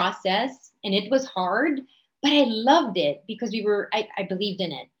loved the process and it was hard. But I loved it because I believed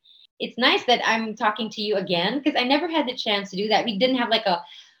in it. It's nice that I'm talking to you again because I never had the chance to do that. We didn't have like a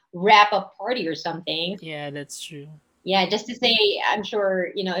wrap-up party or something. Yeah, that's true. Yeah, just to say, I'm sure,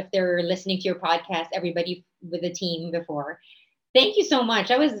 you know, if they're listening to your podcast, everybody with the team before, thank you so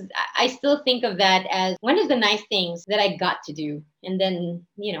much. I still think of that as one of the nice things that I got to do. And then,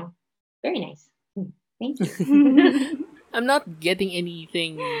 you know, very nice. Thank you. I'm not getting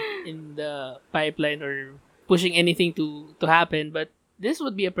anything in the pipeline or pushing anything to happen, but this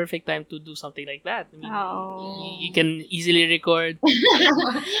would be a perfect time to do something like that. I mean, you can easily record. We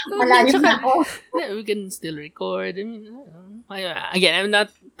can still record. I mean, again, I'm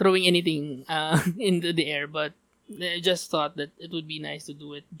not throwing anything into the air, but I just thought that it would be nice to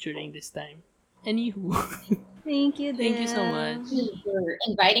do it during this time. Anywho, Thank you, thank you so Del. much. For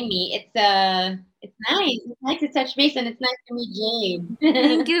inviting me. It's nice. It's nice to touch base, and it's nice to meet Jade.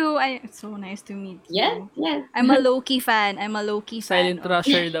 Thank you. It's so nice to meet you. Yes, yes. I'm a low-key fan. Silent of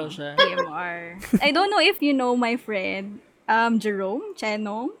rusher daw siya. TMR. I don't know if you know my friend, Jerome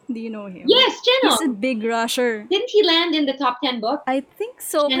Chenong. Do you know him? Yes, He's a Cheno. big rusher. Didn't he land in the top 10 book? I think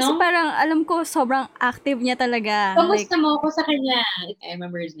so. Kasi Chenong? parang alam ko sobrang active niya talaga. Like, Kamusta mo ako sa kanya? I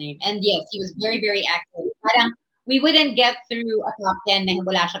remember his name. And yes, he was very, very active. Parang we wouldn't get through a top 10 na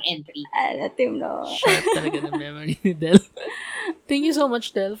wala siyang entry. alam mo. Shot talaga ng memory ni Del. Thank you so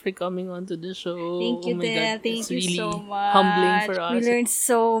much, Del, for coming on to the show. Thank you, Oh my Del. God, Thank it's you really so much. humbling for us. We learned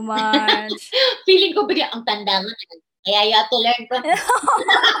so much. Feeling ko bigla, ang tanda nga. Kaya you have to learn from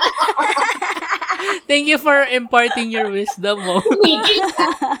Thank you for imparting your wisdom mo. Tumigil ka.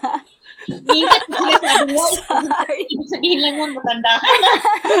 Minsan sila sabi mo, Sorry. ibig sabihin lang mo, matanda ka na.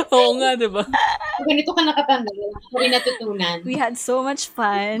 Oo nga, diba? Kung ganito ka nakatanda, wala ko rin natutunan. We had so much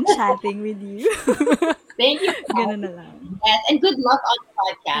fun chatting with you. Thank you. Ganun na lang. Yes, and good luck on the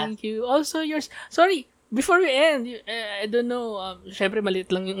podcast. Thank you. Also, yours. Sorry, before we end, I don't know, syempre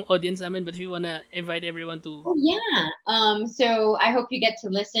maliit lang yung audience namin, but if you wanna invite everyone to... Oh, yeah. So I hope you get to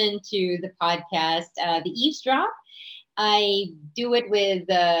listen to the podcast, The Eavesdrop. I do it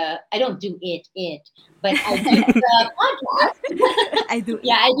with, I don't do it, but I do the podcast. I do.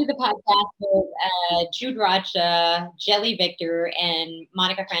 Yeah, I do the podcast with Jude Racha, Jelly Victor, and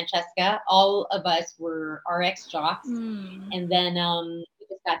Monica Francesca. All of us were RX jocks. Mm. And then we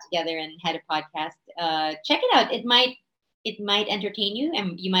just got together and had a podcast. Check it out. It might entertain you,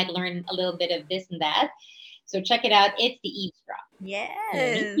 and you might learn a little bit of this and that. So check it out. It's The Eavesdrop.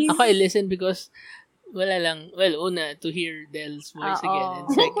 Yes. Ako, I listen because wala lang. Well, una, to hear Del's voice again. And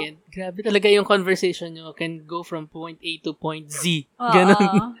second, grabe talaga yung conversation nyo can go from point A to point Z.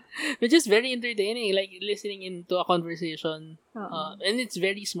 Ganun. Which is very entertaining. Like, listening into a conversation. And it's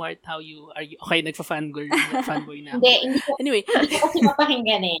very smart how you are. Okay, nagfa-fanboy na. Hindi ko Anyway. kasi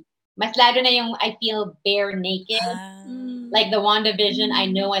mapakinggan eh. Mas lalo na yung I feel bare naked. Like the WandaVision, I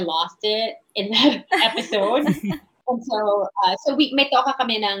know I lost it in that episode. And so may toka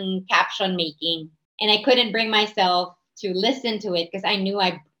kami ng caption making. And I couldn't bring myself to listen to it because I knew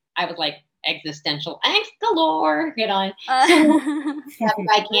I was like existential angst galore. Ganon. So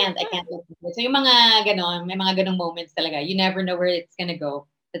I can't listen to it. So yung mga ganon, may mga ganong moments talaga. You never know where it's gonna go.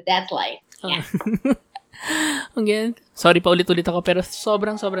 But that's life. Yeah. Again, sorry pa ulit-ulit ako, pero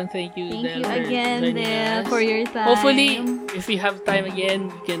sobrang thank you, Thank Del, you for again, joining Del, us. for your time. Hopefully, if we have time again,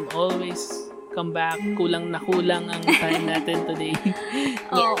 we can always come back. Kulang na kulang ang time natin today.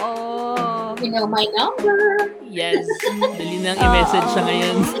 Oo. You know my number. Yes. Dali nang i-message siya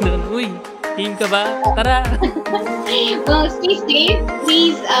ngayon. Uy, game ka ba? Tara! Well, stay safe.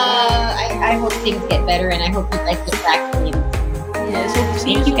 Please, I hope things get better and I hope you guys get vaccinated. Yes,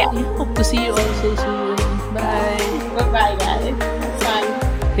 hope to see you also soon. Bye! Bye-bye, guys. Bye.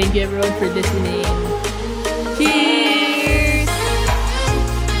 Thank you everyone for listening.